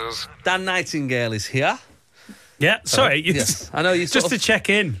music matters. Dan Nightingale is here. Yeah, sorry. Yes, I know you Just sort to of, check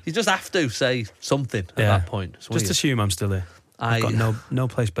in. you just have to say something at Yeah. that point. It's Just weird. assume I'm still here. I've got no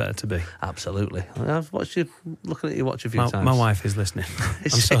place better to be. Absolutely. I've watched you, looking at you watch a few times. My wife is listening. I'm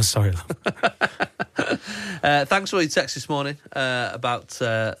so sorry, love. Thanks for your text this morning about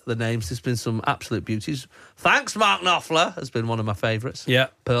the names. There's been some absolute beauties. Thanks, Mark Knopfler has been one of my favourites. Yeah.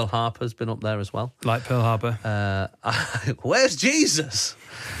 Pearl Harper's been up there as well. Like Pearl Harbour. Where's Jesus?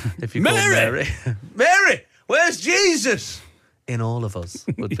 If you Mary! call Mary. Mary, where's Jesus? In all of us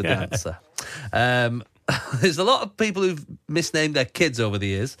would be the answer. There's a lot of people who've misnamed their kids over the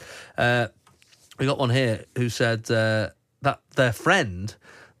years. We got one here who said that their friend,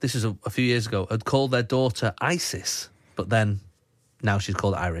 this is a few years ago, had called their daughter Isis, but then now she's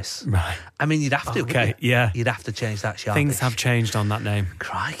called Iris. Right. I mean, you'd have to. Okay, wouldn't you? yeah. You'd have to change that sharpish. Things have changed on that name.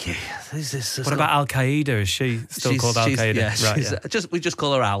 Crikey. What about Al Qaeda? Is she still called Al Qaeda? Yeah, Right, we just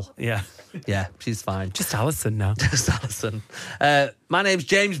call her Al. yeah. Yeah, she's fine. Just Alison now. Just Alison. My name's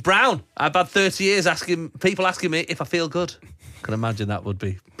James Brown. I've had 30 years people asking me if I feel good. Can imagine that would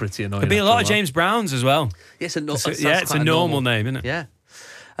be pretty annoying. There'd be a lot of after while. James Browns as well. Yes, It's a normal name, isn't it? Yeah.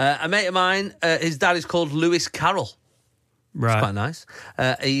 A mate of mine, his dad is called Lewis Carroll. Right. Quite nice.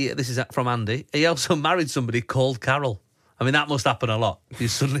 This is from Andy. He also married somebody called Carol. I mean, that must happen a lot.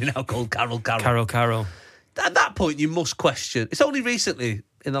 He's suddenly now called Carol. Carol. At that point, you must question. It's only recently,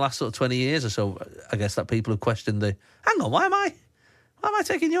 in the last sort of 20 years or so, I guess, that people have questioned hang on, why am I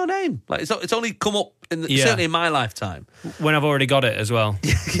taking your name? Like, it's only come up, certainly in my lifetime. When I've already got it as well.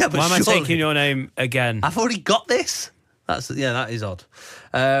 Yeah, but why am I surely- taking your name again? I've already got this. That is odd.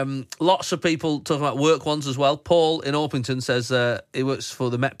 Lots of people talking about work ones as well. Paul in Orpington says he works for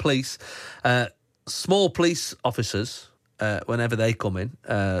the Met Police. Small police officers, whenever they come in,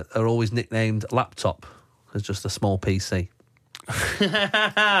 are always nicknamed Laptop. It's just a small PC.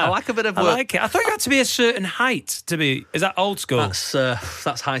 I like a bit of work. I like it. I thought you had to be a certain height to be. Is that old school? That's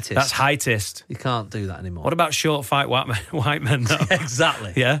heightist. That's heightest. You can't do that anymore. What about short, fat white men? Though?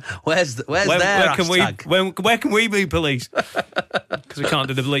 Exactly. Yeah. Where's their Where hashtag? where can we be police? Because we can't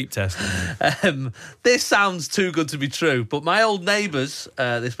do the bleep test. This sounds too good to be true, but my old neighbours,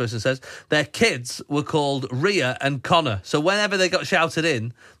 this person says, their kids were called Rhea and Connor. So whenever they got shouted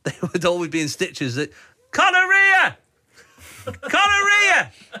in, they would always be in stitches. Connor Rhea! Connor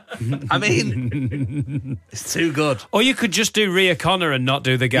Rhea! I mean, it's too good. Or you could just do Rhea Connor and not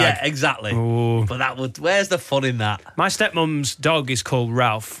do the gag. Yeah, exactly. Ooh. But where's the fun in that? My stepmom's dog is called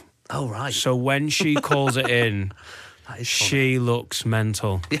Ralph. Oh, right. So when she calls it in, That is she looks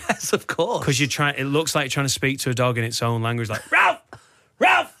mental. Yes, of course. Because it looks like you're trying to speak to a dog in its own language, like, Ralph!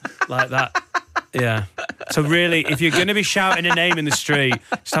 Like that. Yeah. So really, if you're going to be shouting a name in the street,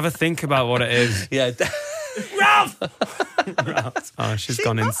 just have a think about what it is. Yeah. Ralph! Ralph. Oh, she's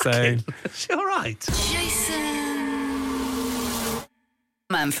gone insane. Is she all right? Jason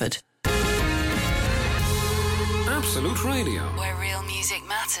Manford. Absolute Radio. Where real music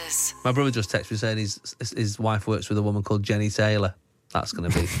matters. My brother just texted me saying his wife works with a woman called Jenny Taylor. That's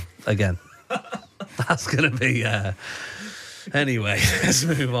going to be, again, that's going to be... Anyway, let's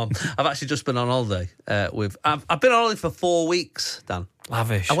move on. I've actually just been on holiday I've been on holiday for 4 weeks, Dan.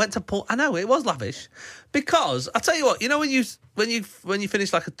 Lavish. I went to Port. I know it was lavish because I tell you what. You know when you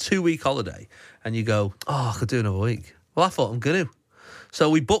finish like a 2-week holiday and you go, oh, I could do another week. Well, I thought I'm going to. So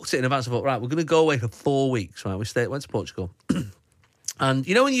we booked it in advance. I thought, right, we're going to go away for 4 weeks. Right, went to Portugal, and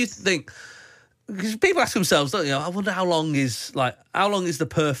you know when you think, because people ask themselves, don't you? I wonder how long is the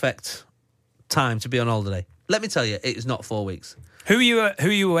perfect time to be on holiday. Let me tell you, it is not 4 weeks. Who are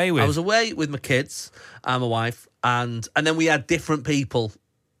you away with? I was away with my kids and my wife, and then we had different people.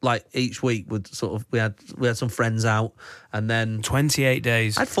 Like each week, we had some friends out, and then 28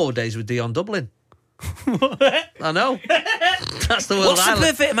 days. I had 4 days with Dion Dublin. I know. That's the world. What's the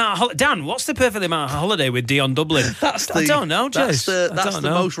perfect amount of Dan, what's the perfect amount of holiday with Dion Dublin? I don't know, Jace. That's the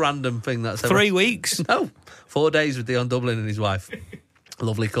most random thing that's ever... 3 weeks? No. 4 days with Dion Dublin and his wife.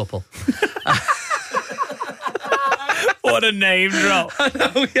 Lovely couple. What a name drop. I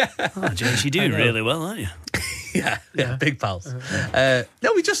know, yeah. Oh, Jace, you're doing really well, aren't you? Yeah, big pals. No,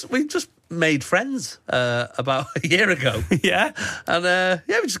 we just made friends about a year ago. Yeah? And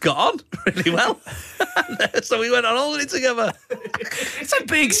we just got on really well. So we went on holiday together. It's a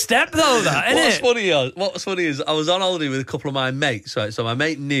big step, though, that, isn't it? What's funny is I was on holiday with a couple of my mates, right? So my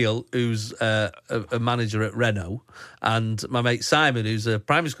mate Neil, who's a manager at Renault, and my mate Simon, who's a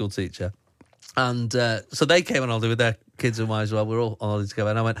primary school teacher. And so they came on holiday with their kids and wives as well. We were all on holiday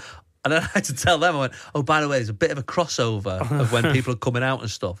together. And then I had to tell them, I went, oh, by the way, there's a bit of a crossover of when people are coming out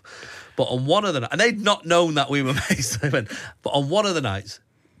and stuff. But on one of the nights, and they'd not known that we were mates, they went, but on one of the nights,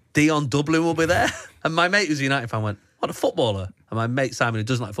 Dion Dublin will be there. And my mate who's a United fan went, what, a footballer? And my mate Simon, who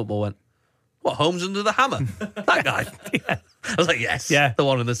doesn't like football, went, what, Holmes under the hammer? That guy. Yeah. I was like, yes, the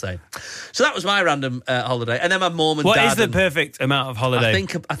one and the same. So that was my random holiday. And then my mum and dad. What is the perfect amount of holiday?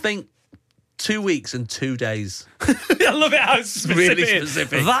 I think 2 weeks and 2 days. I love it how it's specific. Really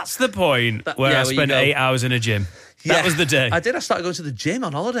specific. That's the point where I spent 8 hours in a gym. That was the day. I did. I started going to the gym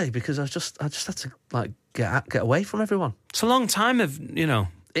on holiday because I just had to like get away from everyone. It's a long time of, It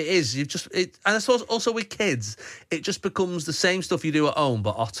is. And I suppose also with kids, it just becomes the same stuff you do at home,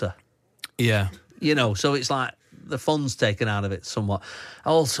 but hotter. Yeah. So it's like the fun's taken out of it somewhat.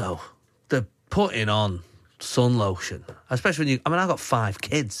 Also, the putting on sun lotion, especially when I've got 5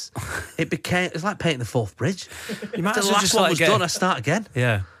 kids. It's like painting the Forth Bridge. You might the as well last just one like was done, I start again.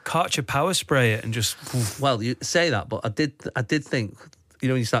 Yeah. Karcher power spray it and just... Well, you say that, but I did think,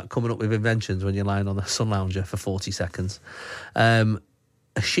 when you start coming up with inventions when you're lying on the sun lounger for 40 seconds, a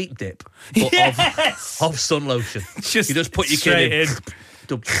sheep dip of sun lotion. You just put your kid in.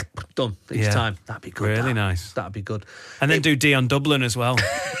 Done each time. That'd be good. Really nice. That'd be good. And then do Dion Dublin as well.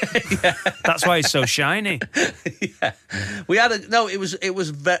 Yeah. That's why he's so shiny. Yeah. We had it was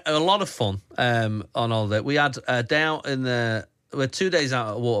a lot of fun on holiday. We had a day out we had 2 days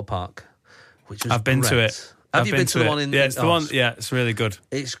out at a water park, which was I've been to it. Have you been to the one in? Yeah, it's the one. Yeah, it's really good.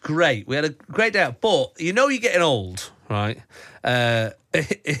 It's great. We had a great day out, but you're getting old, right? When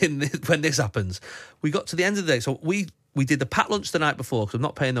this happens, we got to the end of the day, so we did the packed lunch the night before because I'm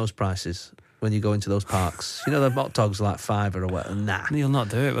not paying those prices when you go into those parks. The hot dogs are like £5 or whatever. Nah. You'll not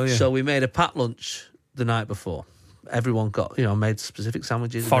do it, will you? So we made a packed lunch the night before. Everyone got, made specific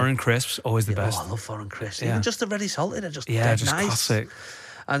sandwiches. Foreign crisps, always the best. Oh, I love foreign crisps. Yeah. Even just the ready salted are just just nice. Classic.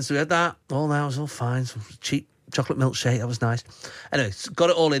 And so we had that. All that was all fine. Some cheap chocolate milkshake. That was nice. Anyway, got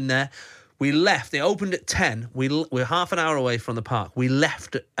it all in there. We left. It opened at 10. We're half an hour away from the park. We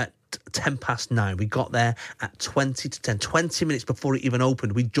left at 9:10. We got there at 20 to 10. 20 minutes before it even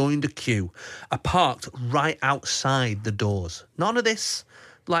opened. We joined a queue. I parked right outside the doors. None of this,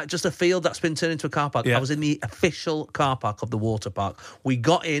 like just a field that's been turned into a car park. Yeah. I was in the official car park of the water park. We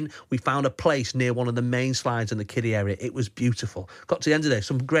got in. We found a place near one of the main slides in the kiddie area. It was beautiful. Got to the end of the day.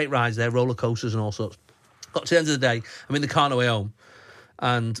 Some great rides there, roller coasters and all sorts. Got to the end of the day. I'm in the car on the way home.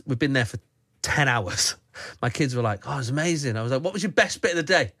 And we've been there for 10 hours. My kids were like, oh, it's amazing. I was like, what was your best bit of the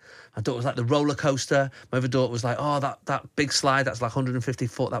day? My daughter was like, the roller coaster. My other daughter was like, oh, that big slide, that's like 150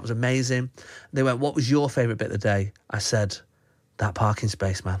 foot. That was amazing. They went, what was your favourite bit of the day? I said, that parking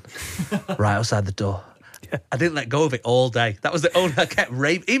space, man. Right outside the door. Yeah. I didn't let go of it all day. That was the only, I kept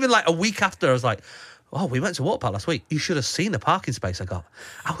raving. Even like a week after, I was like, oh, we went to water park last week. You should have seen the parking space I got.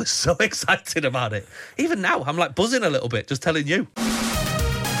 I was so excited about it. Even now, I'm like buzzing a little bit, just telling you.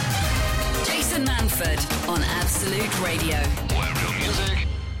 Jason Manford on Absolute Radio. Where real music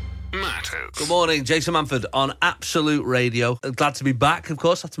matters. Good morning, Jason Manford on Absolute Radio. Glad to be back, of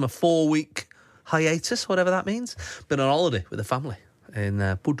course, after my 4-week hiatus, whatever that means. Been on holiday with the family in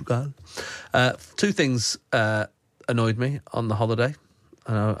Portugal. 2 things annoyed me on the holiday,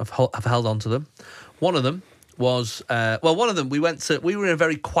 and I've held on to them. One of them was, we were in a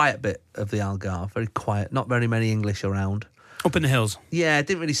very quiet bit of the Algarve, very quiet, not very many English around. Up in the hills. Yeah, I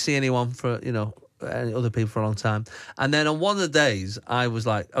didn't really see anyone for, any other people for a long time. And then on one of the days, I was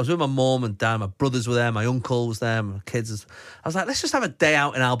with my mum and dad, my brothers were there, my uncle was there, my kids. I was like, let's just have a day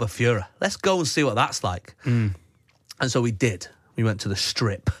out in Albufeira. Let's go and see what that's like. And so we did. We went to the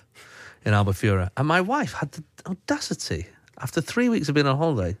strip in Albufeira. And my wife had the audacity, after 3 weeks of being on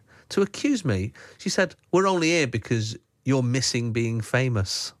holiday, to accuse me. She said, we're only here because you're missing being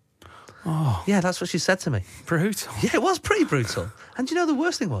famous. Oh. Yeah, that's what she said to me. Brutal. Yeah, it was pretty brutal. And the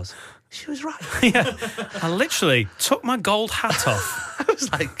worst thing was, she was right. Yeah. I literally took my gold hat off. I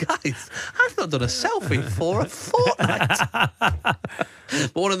was like, guys, I've not done a selfie for a fortnight.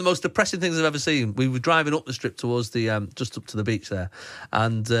 But one of the most depressing things I've ever seen, we were driving up the strip towards the, just up to the beach there.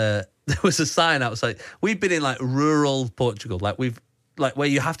 And there was a sign outside. We've been in like rural Portugal. Like like where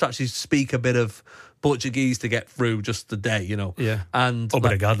you have to actually speak a bit of Portuguese to get through just the day, you know. Yeah. And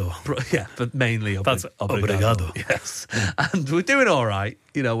Obrigado. yeah, but mainly That's obrigado. Yes. And we're doing all right,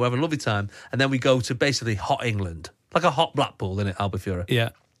 you know, we're having a lovely time. And then we go to basically hot England, like a hot Blackpool, isn't it, Albufeira? Yeah.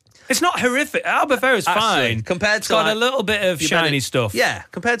 It's not horrific. Albufeira's fine. Compared It's to got like a little bit of your shiny stuff. Yeah,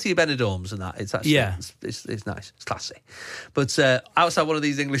 compared to your Benidorms and that, it's actually it's nice, it's classy. But outside one of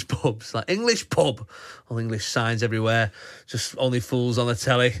these English pubs, like English pub, all English signs everywhere, just only fools on the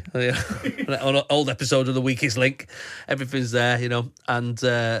telly, on an old episode of The Weakest Link, everything's there, you know. And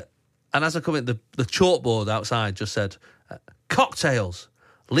as I come in, the chalkboard outside just said, cocktails,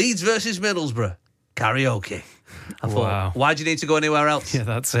 Leeds versus Middlesbrough, karaoke. I thought, why do you need to go anywhere else? Yeah,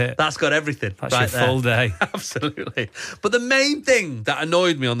 that's it. That's got everything. That's right your full day. Absolutely. But the main thing that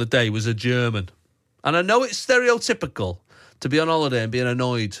annoyed me on the day was a German. And I know it's stereotypical to be on holiday and being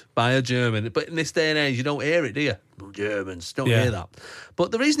annoyed by a German, but in this day and age, you don't hear it, do you? Germans, don't hear that.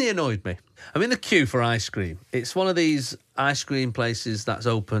 But the reason he annoyed me, I'm in the queue for ice cream. It's one of these ice cream places that's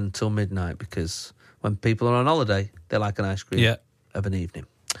open till midnight because when people are on holiday, they like an ice cream of an evening.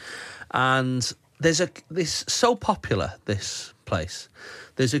 And this so popular, this place.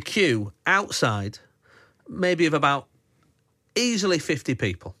 There's a queue outside, maybe of about easily 50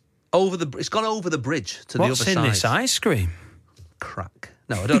 people. It's gone over the bridge to the other side. What's in this ice cream? Crack.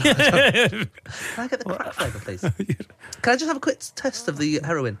 No, I don't know. Can I get the crack flavour, please? Can I just have a quick test of the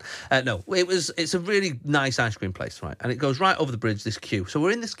heroin? No, it's a really nice ice cream place, right? And it goes right over the bridge, this queue. So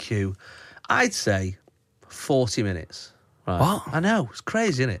we're in this queue, I'd say 40 minutes. Right. What? I know, it's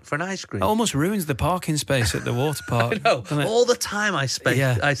crazy, isn't it? For an ice cream. It almost ruins the parking space at the water park. I know, all the time I spent.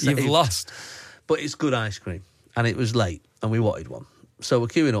 Yeah, you've lost. But it's good ice cream. And it was late, and we wanted one. So we're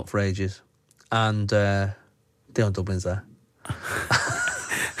queuing up for ages. And Dion Dublin's there.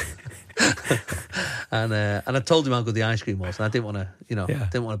 And I told him how good the ice cream was, and I didn't want to,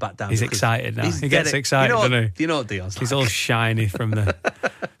 didn't want to back down. He's excited now. He gets excited, doesn't he? Do you know what Dion's like? He's all shiny from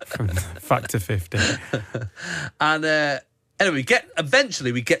Factor 50. And anyway,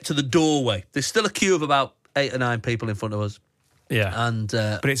 eventually we get to the doorway. There's still a queue of about 8 or 9 people in front of us. Yeah, and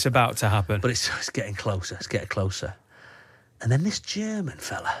but it's about to happen. But it's getting closer. It's getting closer. And then this German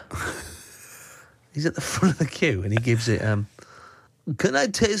fella, he's at the front of the queue, and he gives it. Can I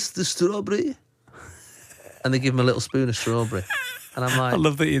taste the strawberry? And they give him a little spoon of strawberry. And I'm like... I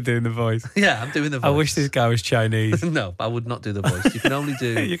love that you're doing the voice. Yeah, I'm doing the voice. I wish this guy was Chinese. No, I would not do the voice. You can only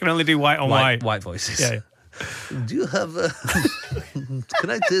do... You can only do white on white. White voices. Yeah. Do you have... Can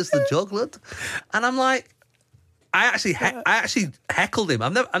I taste the chocolate? And I'm like... I actually heckled him.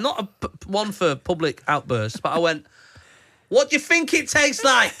 I'm not one for public outbursts, but I went, what do you think it tastes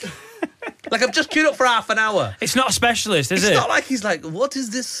like? Like, I've just queued up for half an hour. It's not a specialist, is it? It's not like he's like, what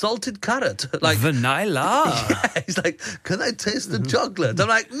is this salted carrot? Like vanilla. Yeah, he's like, can I taste the chocolate? I'm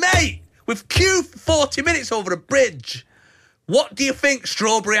like, mate, we've queued 40 minutes over a bridge. What do you think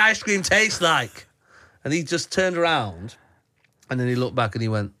strawberry ice cream tastes like? And he just turned around and then he looked back and he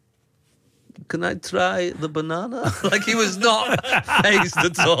went, can I try the banana? Like, he was not fazed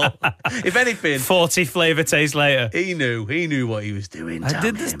at all. If anything, 40 flavour tastes later. He knew what he was doing. I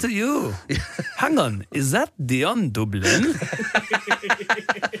did this to you. Hang on, is that Dion Dublin?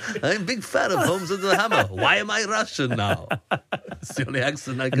 I'm a big fan of Holmes and the Hammer. Why am I Russian now? It's the only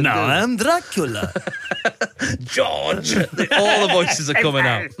accent I can do. Now I'm Dracula. George. All the voices are coming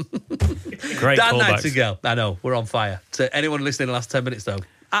out. Great Dan callbacks. Nightingale. I know, we're on fire. To anyone listening in the last 10 minutes, though,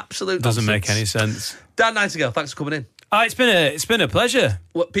 absolute doesn't nonsense. make any sense. Dan Nightingale, thanks for coming in. Oh, it's been a pleasure.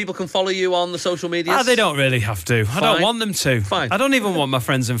 What, people can follow you on the social medias? They don't really have to. Fine. I don't want them to. Fine. I don't even want my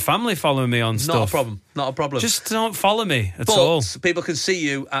friends and family following me on stuff. Not a problem. Just don't follow me at all. People can see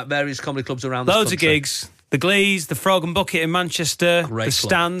you at various comedy clubs around the country. country. Loads of gigs. The Glees, the Frog and Bucket in Manchester, Great the club.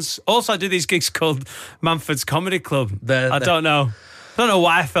 Stands. Also, I do these gigs called Manford's Comedy Club. I don't know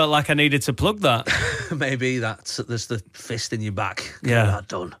why I felt like I needed to plug that. Maybe there's the fist in your back. Get Yeah. that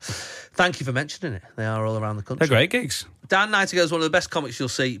done. Thank you for mentioning it. They are all around the country. They're great gigs. Dan Nightingale is one of the best comics you'll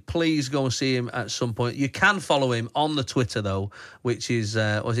see. Please go and see him at some point. You can follow him on the Twitter, though, which is,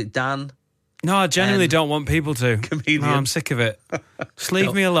 was it Dan? No, I genuinely don't want people to. Comedian. No, I'm sick of it. Just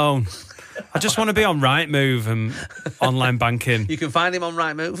leave me alone. I just want to be on Rightmove and online banking. You can find him on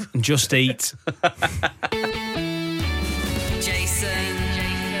Rightmove. And Just Eat. Jason.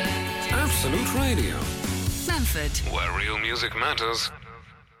 Absolute Radio. Manford. Where real music matters.